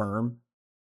benefits the firm,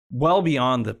 well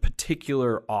beyond the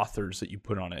particular authors that you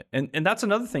put on it. And that's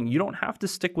another thing. You don't have to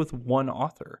stick with one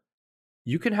author.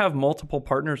 You can have multiple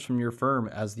partners from your firm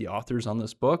as the authors on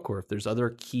this book, or if there's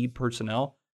other key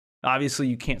personnel. Obviously,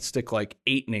 you can't stick like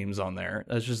 8 names on there.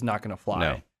 That's just not going to fly.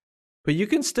 No. But you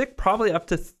can stick probably up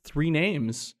to 3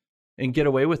 names and get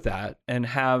away with that and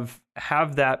have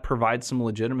that provide some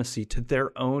legitimacy to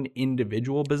their own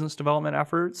individual business development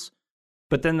efforts.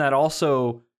 But then that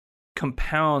also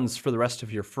compounds for the rest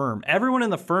of your firm. Everyone in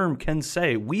the firm can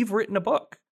say, we've written a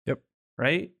book. Yep.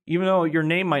 Right? Even though your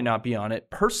name might not be on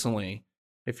it personally,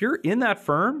 if you're in that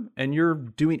firm and you're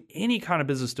doing any kind of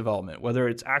business development, whether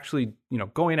it's actually,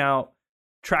 going out,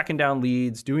 tracking down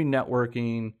leads, doing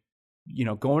networking,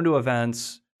 going to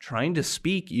events, trying to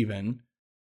speak even,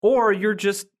 or you're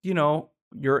just,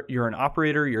 you're an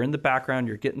operator, you're in the background,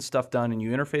 you're getting stuff done and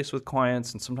you interface with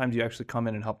clients, and sometimes you actually come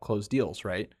in and help close deals,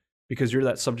 right? Because you're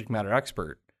that subject matter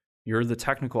expert. You're the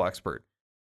technical expert.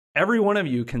 Every one of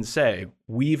you can say,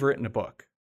 we've written a book.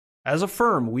 As a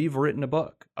firm, we've written a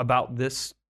book about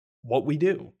this, what we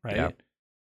do, right? Yeah.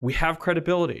 We have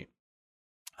credibility.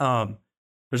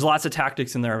 There's lots of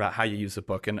tactics in there about how you use the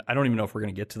book. And I don't even know if we're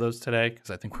going to get to those today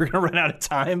because I think we're going to run out of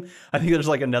time. I think there's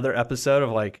like another episode of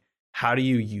like, how do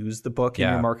you use the book in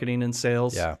your marketing and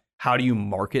sales? Yeah. How do you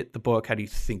market the book? How do you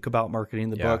think about marketing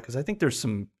the book? Because I think there's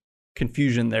some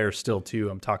confusion there still too.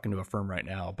 I'm talking to a firm right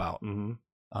now about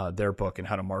their book and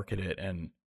how to market it.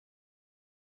 And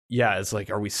it's like,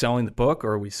 are we selling the book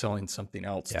or are we selling something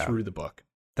else through the book?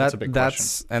 That's a big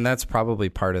question. And that's probably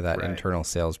part of that internal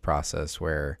sales process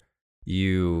where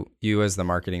you as the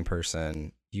marketing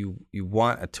person, you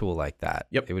want a tool like that.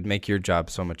 Yep. It would make your job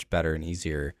so much better and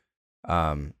easier.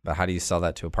 But how do you sell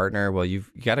that to a partner? Well, you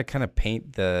got to kind of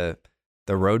paint the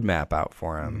roadmap out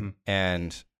for them.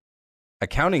 And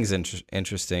accounting's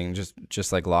interesting,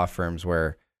 just like law firms,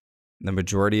 where the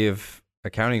majority of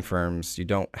accounting firms, you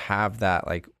don't have that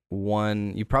like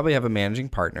one, you probably have a managing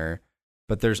partner,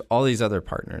 but there's all these other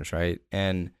partners, right?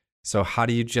 And so how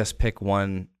do you just pick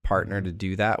one partner to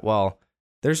do that? Well,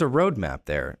 there's a roadmap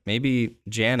there. Maybe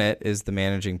Janet is the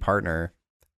managing partner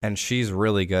and she's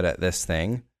really good at this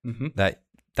thing.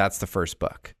 That's the first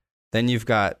book. Then you've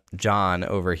got John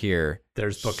over here.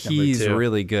 There's book number 2. He's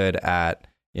really good at,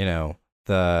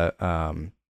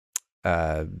 the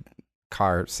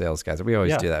car sales guys. We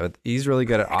always do that. But he's really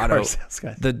good at auto sales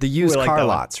guys. The used car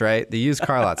lots, right? The used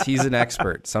car lots. He's an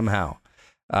expert somehow.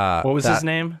 What was his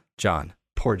name? John.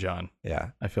 Poor John.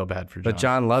 Yeah. I feel bad for John. But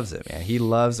John loves it, man. He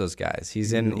loves those guys.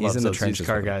 He's in the trenches.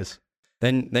 Car guys.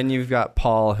 Then you've got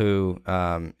Paul, who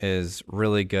is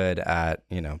really good at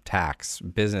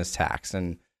business tax,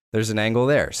 and there's an angle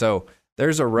there. So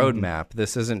there's a roadmap.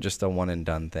 This isn't just a one and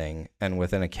done thing. And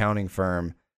with an accounting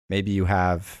firm, maybe you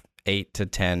have 8 to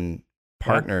 10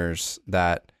 partners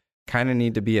that kind of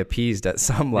need to be appeased at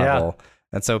some level.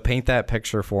 And so paint that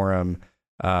picture for them.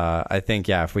 I think,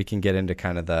 if we can get into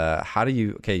kind of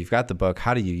you've got the book,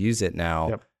 how do you use it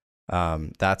now?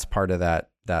 That's part of that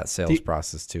sales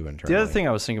process too internally. The other thing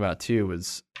I was thinking about too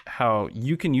was how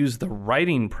you can use the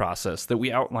writing process that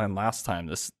we outlined last time,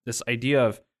 this idea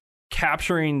of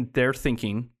capturing their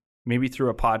thinking, maybe through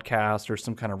a podcast or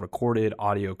some kind of recorded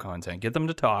audio content, get them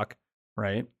to talk,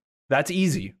 right? That's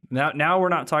easy. Now we're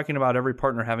not talking about every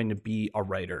partner having to be a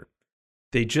writer.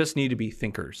 They just need to be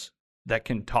thinkers that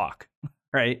can talk,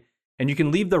 right? And you can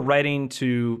leave the writing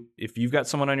to, if you've got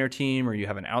someone on your team or you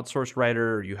have an outsourced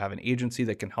writer or you have an agency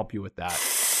that can help you with that.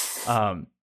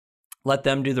 Let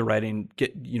them do the writing,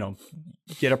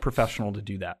 get a professional to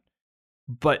do that.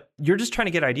 But you're just trying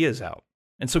to get ideas out.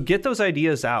 And so get those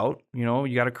ideas out.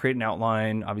 You got to create an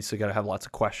outline, obviously got to have lots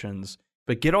of questions,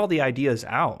 but get all the ideas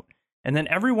out. And then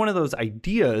every one of those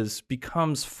ideas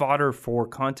becomes fodder for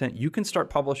content you can start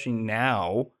publishing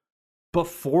now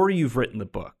before you've written the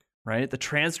book, right? The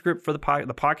transcript for the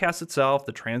podcast itself,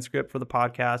 the transcript for the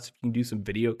podcast, if you can do some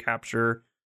video capture,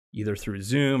 either through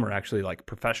Zoom or actually like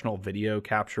professional video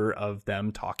capture of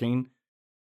them talking.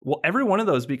 Well, every one of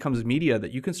those becomes media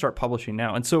that you can start publishing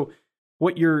now. And so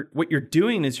what you're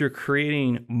doing is you're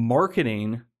creating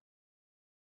marketing,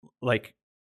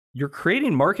 you're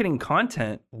creating marketing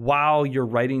content while you're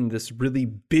writing this really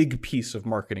big piece of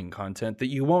marketing content that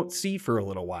you won't see for a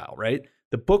little while, right?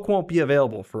 The book won't be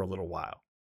available for a little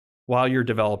while you're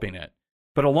developing it.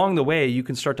 But along the way, you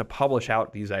can start to publish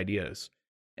out these ideas.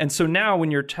 And so now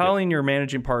when you're telling your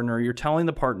managing partner, you're telling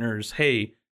the partners,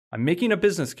 hey, I'm making a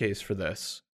business case for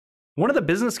this. One of the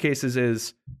business cases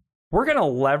is we're going to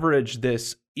leverage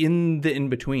this in the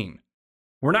in-between.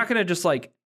 We're not going to just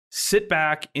sit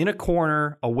back in a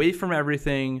corner away from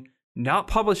everything, not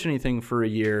publish anything for a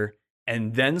year,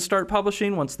 and then start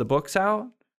publishing once the book's out.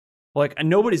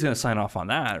 Nobody's going to sign off on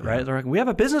that, right? They're like, we have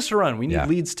a business to run. We need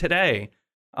leads today.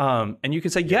 And you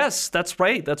can say, yes, that's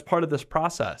right. That's part of this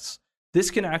process.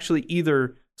 This can actually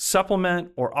either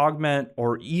supplement or augment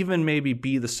or even maybe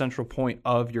be the central point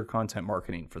of your content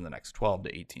marketing for the next 12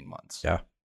 to 18 months. Yeah.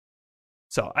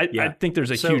 So I think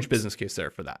there's a huge business case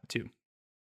there for that too.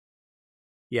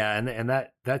 Yeah, and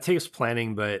that takes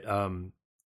planning, but I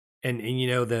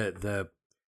remember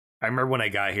when I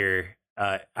got here,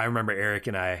 I remember Eric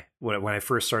and I when I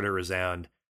first started Resound,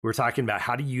 we were talking about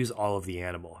how to use all of the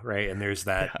animal, right? And there's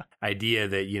that idea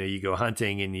that you go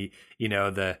hunting and you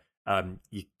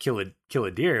kill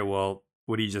a deer. Well,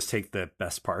 what do you just take the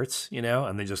best parts, and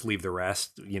then just leave the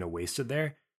rest, wasted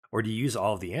there? Or do you use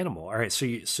all of the animal? All right,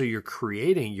 so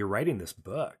you're writing this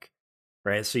book,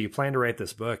 right? So you plan to write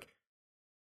this book.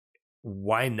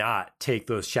 Why not take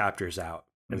those chapters out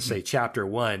and say chapter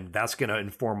 1, that's going to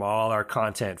inform all our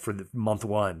content for the month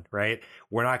 1, right?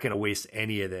 We're not going to waste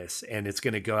any of this, and it's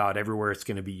going to go out everywhere. It's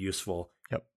going to be useful.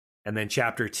 Yep. And then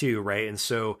chapter 2, right? And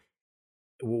so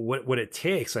what it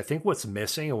takes, I think what's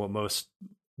missing and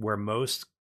where most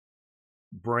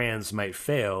brands might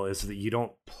fail is that you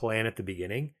don't plan at the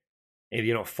beginning and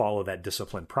you don't follow that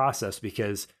disciplined process,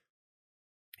 because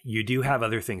you do have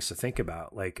other things to think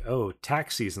about, like,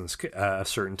 tax season's a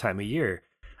certain time of year.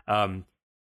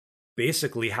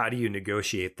 Basically, how do you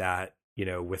negotiate that,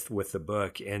 with the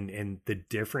book? And the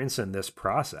difference in this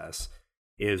process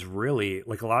is really,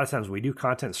 a lot of times we do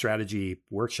content strategy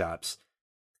workshops,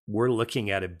 we're looking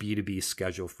at a B2B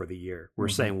schedule for the year. We're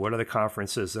saying, what are the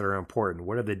conferences that are important?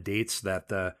 What are the dates that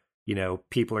the,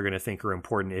 people are going to think are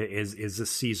important? Is this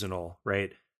seasonal,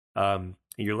 right?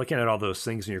 You're looking at all those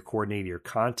things and you're coordinating your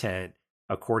content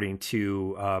according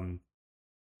to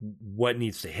what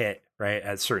needs to hit, right,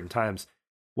 at certain times.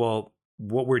 Well,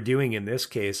 what we're doing in this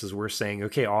case is we're saying,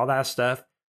 okay, all that stuff,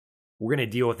 we're going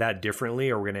to deal with that differently,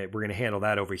 or we're going to handle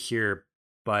that over here.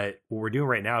 But what we're doing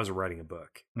right now is we're writing a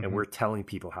book and we're telling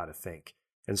people how to think.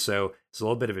 And so it's a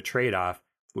little bit of a trade-off.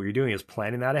 What you're doing is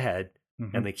planning that ahead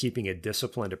and then keeping a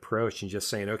disciplined approach and just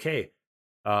saying, okay,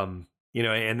 and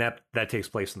that takes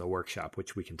place in the workshop,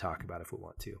 which we can talk about if we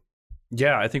want to.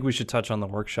 Yeah, I think we should touch on the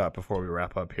workshop before we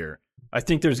wrap up here. I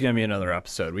think there's going to be another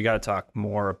episode. We got to talk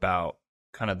more about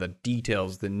kind of the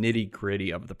details, the nitty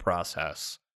gritty of the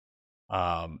process.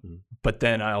 But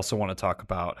then I also want to talk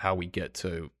about how we get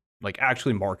to like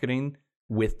actually marketing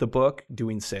with the book,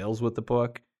 doing sales with the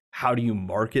book. How do you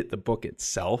market the book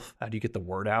itself? How do you get the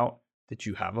word out that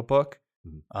you have a book?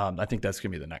 I think that's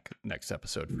going to be the next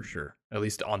episode for sure. At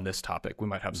least on this topic. We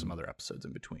might have some other episodes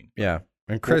in between. Yeah.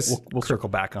 And Chris, we'll circle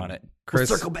back on it. Chris,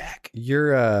 we'll circle back.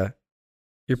 You're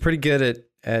pretty good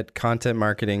at content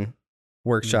marketing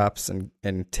workshops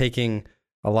and taking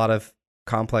a lot of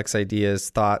complex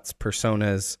ideas, thoughts,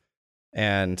 personas,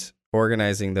 and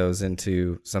organizing those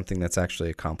into something that's actually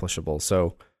accomplishable.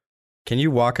 So can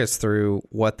you walk us through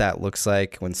what that looks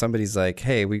like when somebody's like,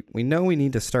 hey, we know we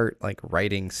need to start like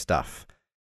writing stuff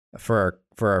for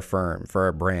our firm, for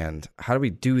our brand. How do we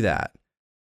do that?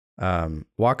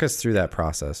 Walk us through that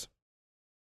process.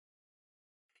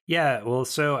 Yeah, well,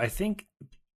 so I think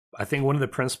one of the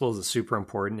principles that's super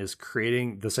important is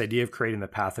creating the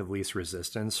path of least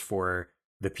resistance for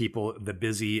the people, the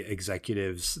busy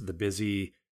executives, the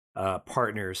busy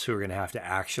partners who are going to have to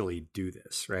actually do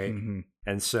this, right?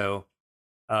 And so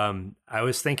I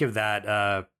always think of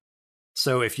that.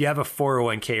 So if you have a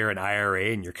 401k or an IRA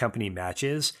and your company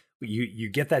matches, you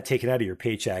get that taken out of your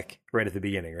paycheck right at the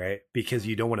beginning, right? Because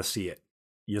you don't want to see it.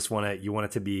 You just want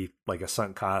it to be like a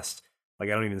sunk cost. Like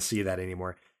I don't even see that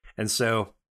anymore. And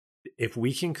so if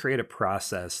we can create a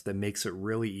process that makes it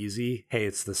really easy, hey,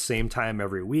 it's the same time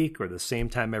every week or the same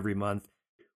time every month,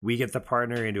 we get the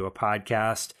partner into a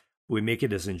podcast. We make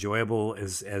it as enjoyable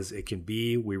as it can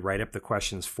be. We write up the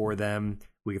questions for them.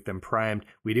 We get them primed.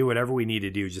 We do whatever we need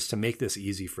to do just to make this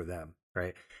easy for them,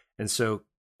 right? And so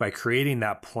by creating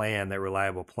that plan, that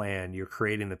reliable plan, you're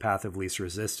creating the path of least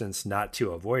resistance, not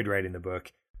to avoid writing the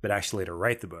book, but actually to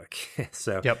write the book.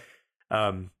 So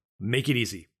make it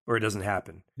easy or it doesn't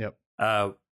happen.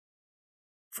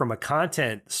 From a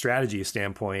content strategy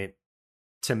standpoint,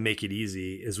 to make it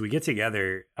easy is we get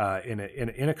together in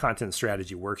a content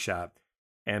strategy workshop,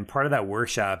 and part of that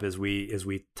workshop is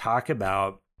we talk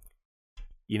about,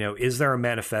 is there a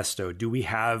manifesto? Do we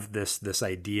have this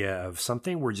idea of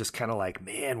something we're just kind of like,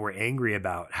 man, we're angry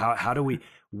about? How do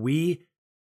we've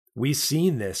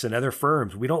seen this in other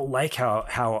firms. We don't like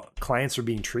how clients are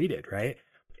being treated, right?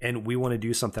 And we want to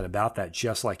do something about that,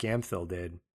 just like Amphil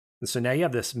did. And so now you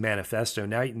have this manifesto.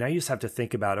 Now you just have to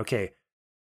think about, okay,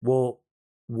 well,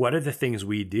 what are the things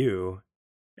we do?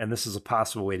 And this is a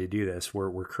possible way to do this.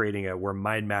 We're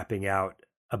mind mapping out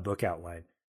a book outline.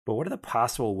 But what are the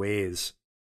possible ways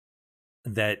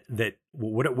what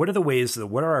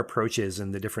are our approaches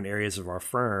in the different areas of our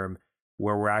firm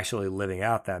where we're actually living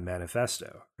out that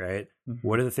manifesto, right?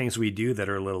 What are the things we do that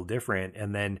are a little different?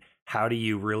 And then how do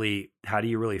you really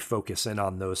focus in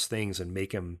on those things and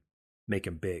make them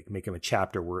big, make them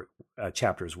a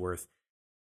chapter's worth?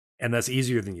 And that's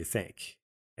easier than you think.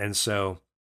 And so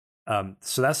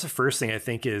that's the first thing I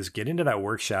think is get into that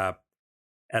workshop,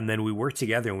 and then we work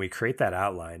together and we create that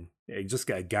outline. Just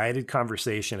a guided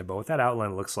conversation about what that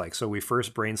outline looks like. So we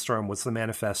first brainstorm, what's the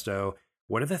manifesto?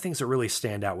 What are the things that really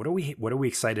stand out? What are we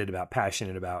excited about,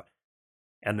 passionate about?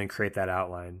 And then create that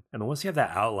outline. And then once you have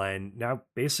that outline, now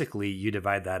basically you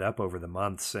divide that up over the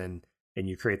months and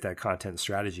you create that content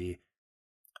strategy.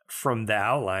 From the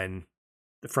outline,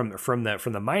 from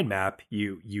the mind map,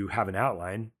 you have an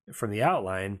outline. From the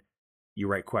outline, you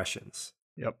write questions.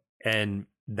 Yep. And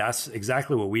that's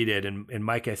exactly what we did. And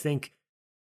Mike, I think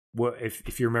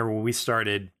if you remember when we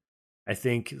started, I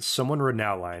think someone wrote an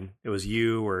outline. It was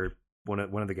you or one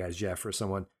of the guys, Jeff or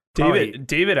someone.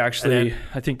 David actually,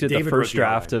 I think, did the first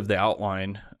draft of the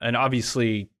outline. And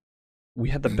obviously, we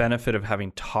had the benefit of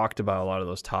having talked about a lot of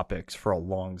those topics for a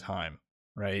long time,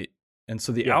 right? And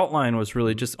so the outline was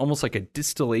really just almost like a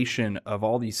distillation of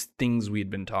all these things we had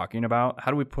been talking about.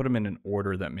 How do we put them in an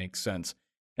order that makes sense?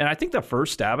 And I think the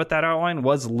first stab at that outline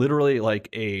was literally like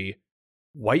a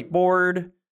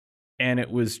whiteboard, and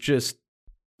it was just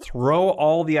throw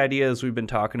all the ideas we've been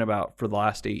talking about for the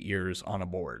last 8 years on a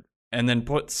board and then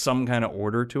put some kind of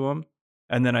order to them.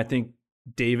 And then I think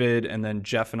David and then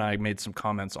Jeff and I made some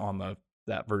comments on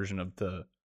that version of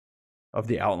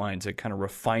the outline to kind of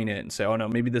refine it and say, oh no,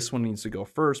 maybe this one needs to go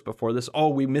first before this. Oh,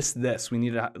 we missed this. We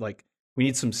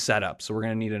need some setup. So we're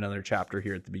going to need another chapter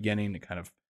here at the beginning to kind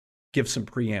of give some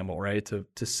preamble, right?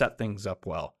 To set things up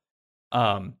well.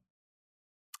 And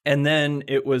then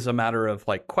it was a matter of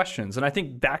like questions. And I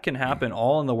think that can happen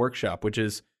all in the workshop, which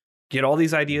is get all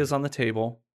these ideas on the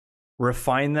table,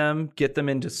 refine them, get them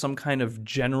into some kind of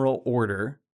general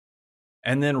order,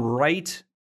 and then write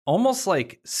almost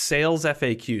like sales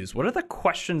FAQs. What are the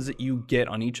questions that you get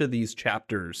on each of these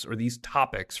chapters or these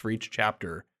topics for each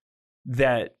chapter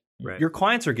that your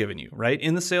clients are giving you, right?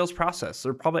 In the sales process,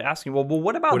 they're probably asking, well,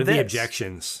 what about what are this? the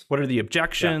objections? What are the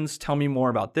objections? Yeah. Tell me more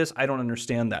about this. I don't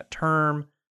understand that term,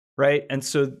 right? And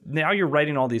so now you're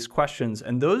writing all these questions,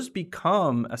 and those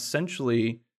become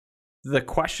essentially the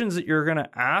questions that you're going to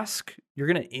ask. You're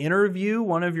going to interview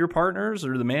one of your partners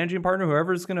or the managing partner,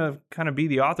 whoever is going to kind of be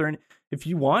the author. And if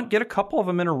you want, get a couple of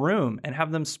them in a room and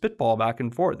have them spitball back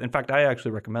and forth. In fact, I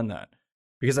actually recommend that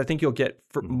because I think you'll get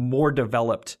more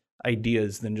developed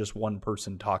ideas than just one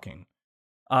person talking.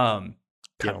 Kind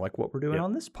of like what we're doing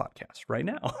on this podcast right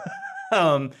now.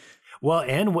 Well,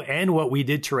 and what we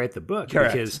did to write the book,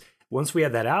 correct. Because once we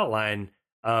had that outline,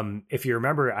 if you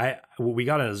remember, we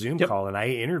got on a Zoom call and I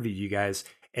interviewed you guys,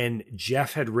 and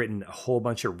Jeff had written a whole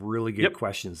bunch of really good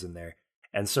questions in there.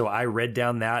 And so I read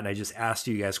down that and I just asked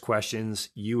you guys questions.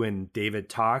 You and David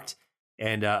talked,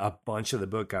 and a bunch of the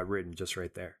book got written just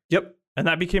right there. Yep. And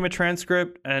that became a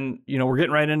transcript. And, we're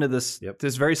getting right into this,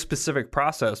 this very specific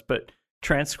process, but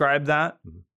transcribe that,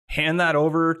 hand that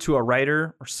over to a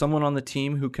writer or someone on the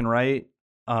team who can write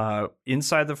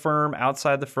inside the firm,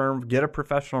 outside the firm, get a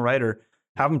professional writer,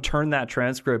 have them turn that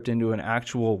transcript into an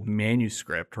actual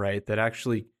manuscript, right? That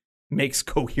actually makes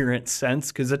coherent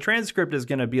sense, because a transcript is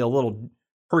going to be a little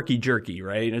herky jerky,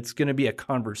 right? It's going to be a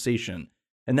conversation,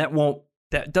 and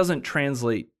that doesn't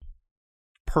translate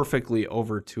perfectly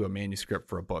over to a manuscript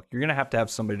for a book. You're going to have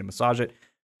somebody to massage it,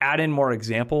 add in more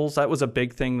examples. That was a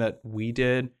big thing that we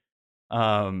did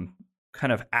kind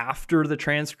of after the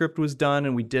transcript was done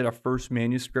and we did a first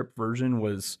manuscript version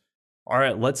was, all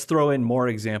right, let's throw in more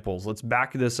examples. Let's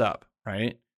back this up,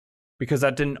 right? Because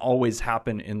that didn't always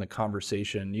happen in the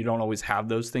conversation. You don't always have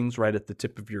those things right at the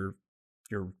tip of your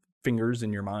fingers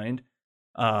in your mind.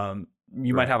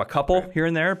 You might have a couple here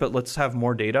and there, but let's have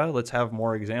more data. Let's have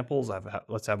more examples.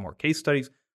 Let's have more case studies.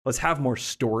 Let's have more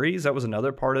stories. That was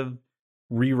another part of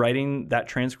rewriting that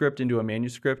transcript into a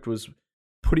manuscript, was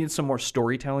putting some more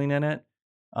storytelling in it.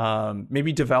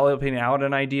 Maybe developing out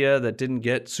an idea that didn't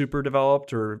get super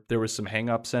developed or there was some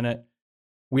hangups in it.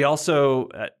 We also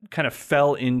kind of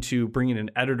fell into bringing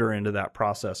an editor into that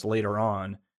process later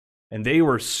on, and they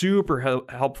were super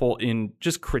helpful in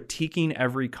just critiquing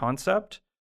every concept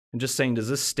and just saying, does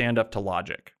this stand up to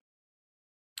logic?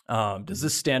 Does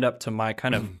this stand up to my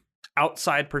kind of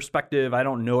outside perspective? I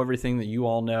don't know everything that you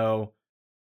all know,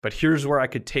 but here's where I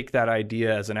could take that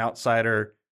idea as an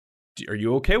outsider. Are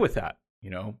you okay with that?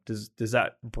 Does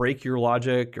that break your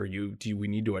logic, or do we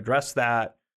need to address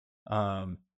that?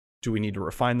 Do we need to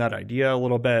refine that idea a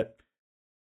little bit?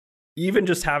 Even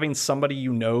just having somebody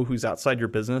who's outside your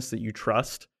business that you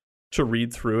trust to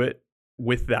read through it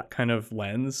with that kind of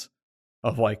lens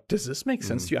of like, does this make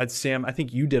sense to you? Sam, I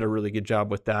think you did a really good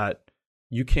job with that.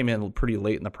 You came in pretty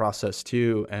late in the process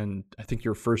too, and I think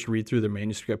your first read through the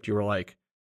manuscript, you were like,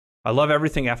 I love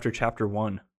everything after chapter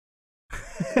 1.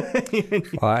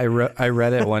 Well, I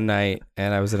read it one night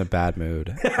and I was in a bad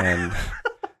mood, and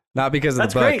not because of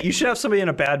the book. That's great. You should have somebody in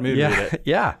a bad mood read it.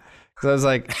 Yeah. Because I was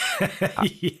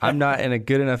like, I'm not in a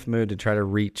good enough mood to try to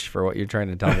reach for what you're trying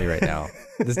to tell me right now.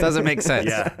 This doesn't make sense.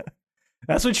 Yeah.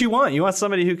 That's what you want. You want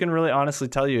somebody who can really honestly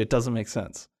tell you it doesn't make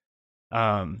sense.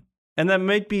 And that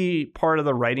might be part of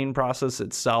the writing process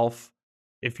itself.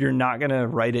 If you're not going to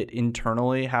write it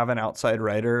internally, have an outside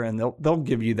writer, and they'll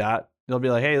give you that. They'll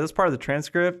be like, hey, this part of the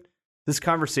transcript, this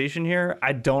conversation here,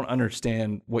 I don't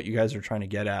understand what you guys are trying to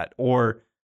get at. Or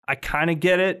I kind of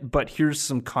get it, but here's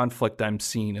some conflict I'm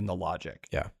seeing in the logic.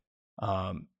 Yeah.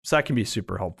 So that can be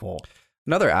super helpful.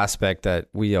 Another aspect that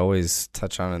we always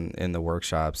touch on in the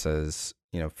workshops is,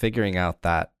 figuring out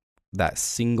that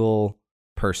single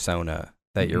persona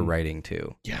that you're writing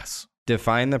to. Yes.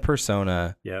 Define the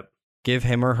persona. Yep. Give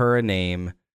him or her a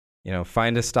name.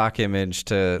 Find a stock image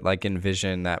to like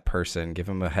envision that person. Give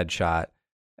them a headshot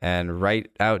and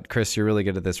write out. Chris, you're really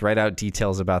good at this. Write out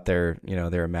details about their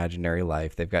imaginary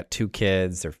life. They've got 2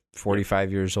 kids. They're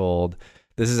 45 years old.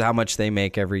 This is how much they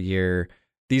make every year.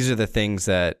 These are the things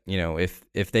that,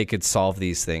 if they could solve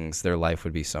these things, their life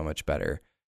would be so much better.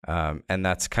 And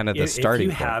that's kind of the starting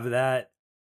point.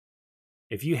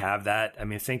 If you have that, I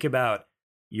mean, think about,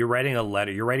 you're writing a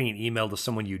letter, you're writing an email to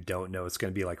someone you don't know. It's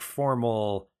going to be like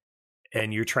formal.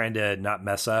 and you're trying to not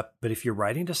mess up. But if you're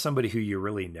writing to somebody who you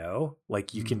really know,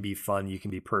 like you can be fun, you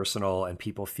can be personal, and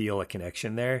people feel a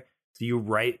connection there. So you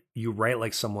write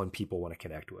like someone people want to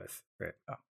connect with, right?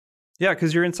 Yeah,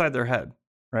 because you're inside their head,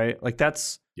 right? Like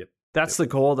that's the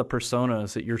goal of the persona,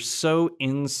 is that you're so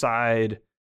inside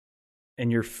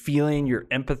and you're feeling, you're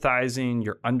empathizing,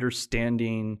 you're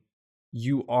understanding,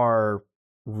 you are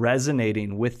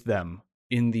resonating with them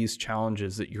in these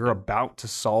challenges that you're about to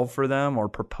solve for them or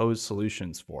propose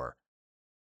solutions for.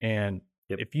 And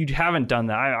if you haven't done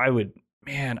that,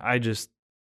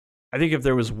 I think if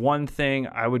there was one thing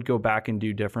I would go back and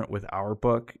do different with our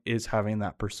book, is having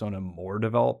that persona more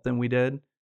developed than we did.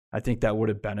 I think that would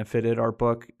have benefited our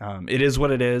book. It is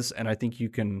what it is. And I think you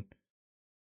can,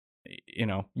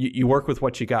 you work with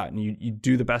what you got, and you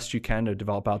do the best you can to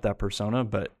develop out that persona.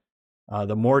 But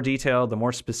the more detailed, the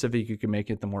more specific you can make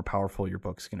it, the more powerful your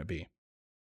book's going to be.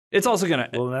 It's also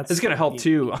going to help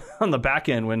too on the back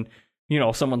end when,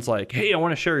 someone's like, hey, I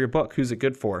want to share your book. Who's it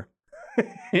good for?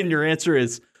 And your answer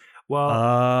is, well,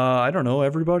 I don't know,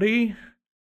 everybody.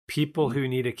 People who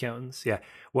need accountants. Yeah.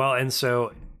 Well, and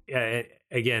so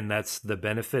again, that's the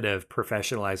benefit of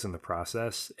professionalizing the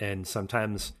process. And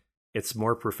sometimes it's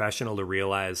more professional to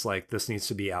realize, like, this needs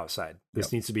to be outside.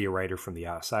 This needs to be a writer from the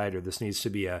outside, or this needs to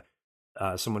be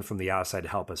someone from the outside to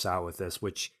help us out with this,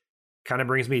 which kind of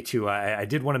brings me to, I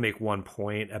did want to make one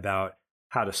point about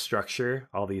how to structure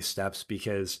all these steps,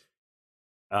 because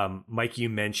Mike, you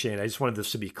mentioned, I just wanted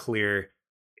this to be clear.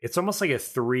 It's almost like a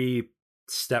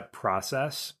 3-step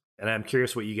process. And I'm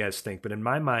curious what you guys think, but in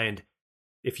my mind,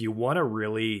 if you want to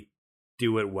really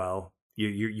do it well,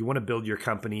 you want to build your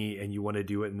company and you want to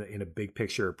do it in a big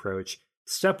picture approach.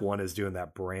 Step 1 is doing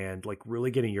that brand, like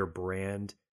really getting your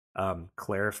brand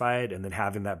clarified, and then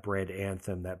having that brand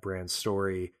anthem, that brand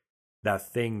story, that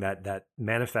thing, that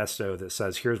manifesto that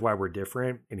says, here's why we're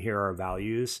different, and here are our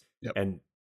values and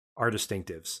our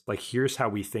distinctives. Like, here's how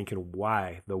we think and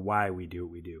why we do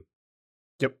what we do.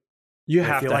 Yep. You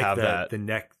have to have that. The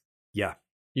next, you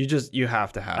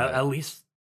have to have it. At least.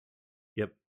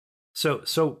 Yep.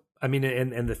 So I mean,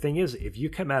 and the thing is, if you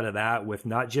come out of that with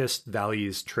not just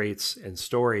values, traits, and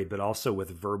story, but also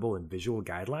with verbal and visual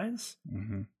guidelines,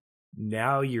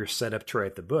 now you're set up to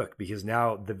write the book, because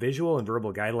now the visual and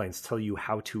verbal guidelines tell you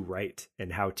how to write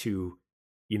and how to,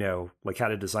 like how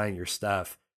to design your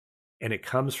stuff. And it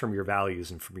comes from your values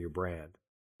and from your brand.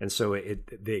 And so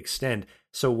they extend.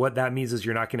 So what that means is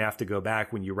you're not going to have to go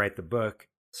back when you write the book.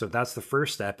 So that's the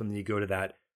first step. And then you go to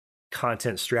that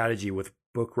content strategy with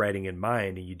book writing in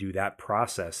mind, and you do that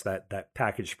process, that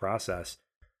package process.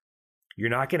 You're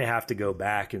not going to have to go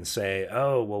back and say,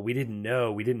 oh, well, we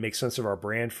didn't make sense of our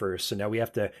brand first. So now we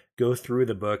have to go through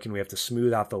the book and we have to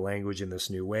smooth out the language in this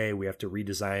new way. We have to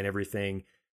redesign everything.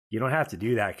 You don't have to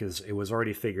do that, because it was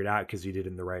already figured out, because you did it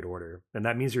in the right order. And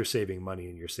that means you're saving money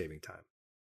and you're saving time.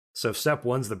 So step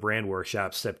 1's the brand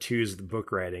workshop. Step 2 is the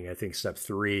book writing. I think step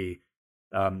 3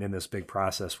 in this big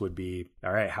process would be,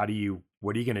 all right,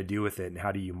 what are you going to do with it? And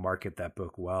how do you market that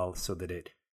book well so that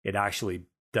it actually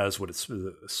does what it's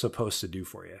supposed to do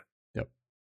for you? Yep.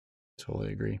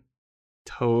 Totally agree.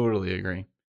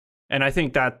 And I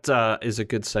think that is a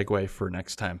good segue for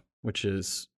next time, which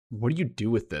is, what do you do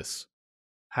with this?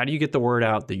 How do you get the word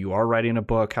out that you are writing a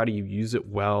book? How do you use it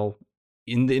well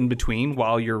in between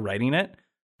while you're writing it?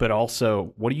 But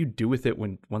also, what do you do with it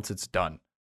once it's done?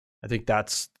 I think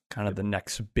that's kind of the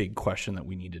next big question that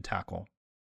we need to tackle.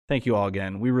 Thank you all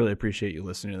again. We really appreciate you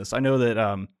listening to this. I know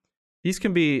that these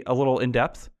can be a little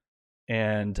in-depth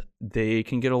and they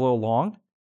can get a little long,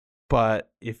 but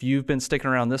if you've been sticking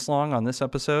around this long on this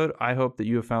episode, I hope that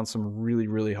you have found some really,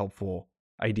 really helpful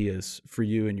ideas for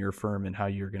you and your firm and how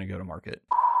you're going to go to market.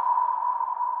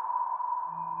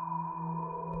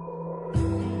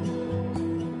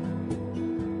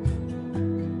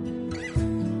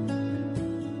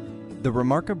 The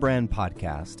Remarka Brand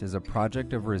Podcast is a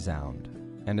project of Resound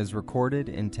and is recorded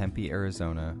in Tempe,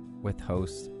 Arizona, with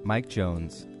hosts Mike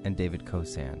Jones and David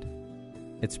Kosand.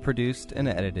 It's produced and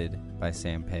edited by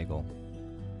Sam Pagel.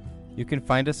 You can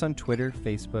find us on Twitter,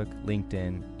 Facebook,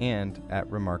 LinkedIn, and at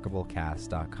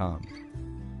remarkablecast.com.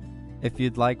 If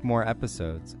you'd like more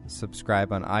episodes,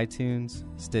 subscribe on iTunes,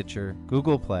 Stitcher,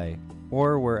 Google Play,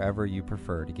 or wherever you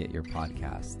prefer to get your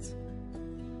podcasts.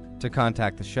 To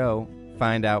contact the show,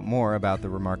 find out more about the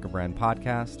Remarka Brand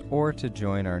Podcast, or to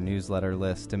join our newsletter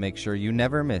list to make sure you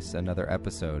never miss another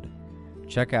episode,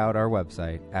 check out our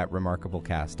website at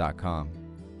remarkablecast.com.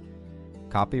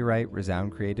 Copyright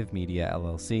Resound Creative Media,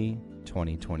 LLC,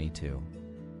 2022.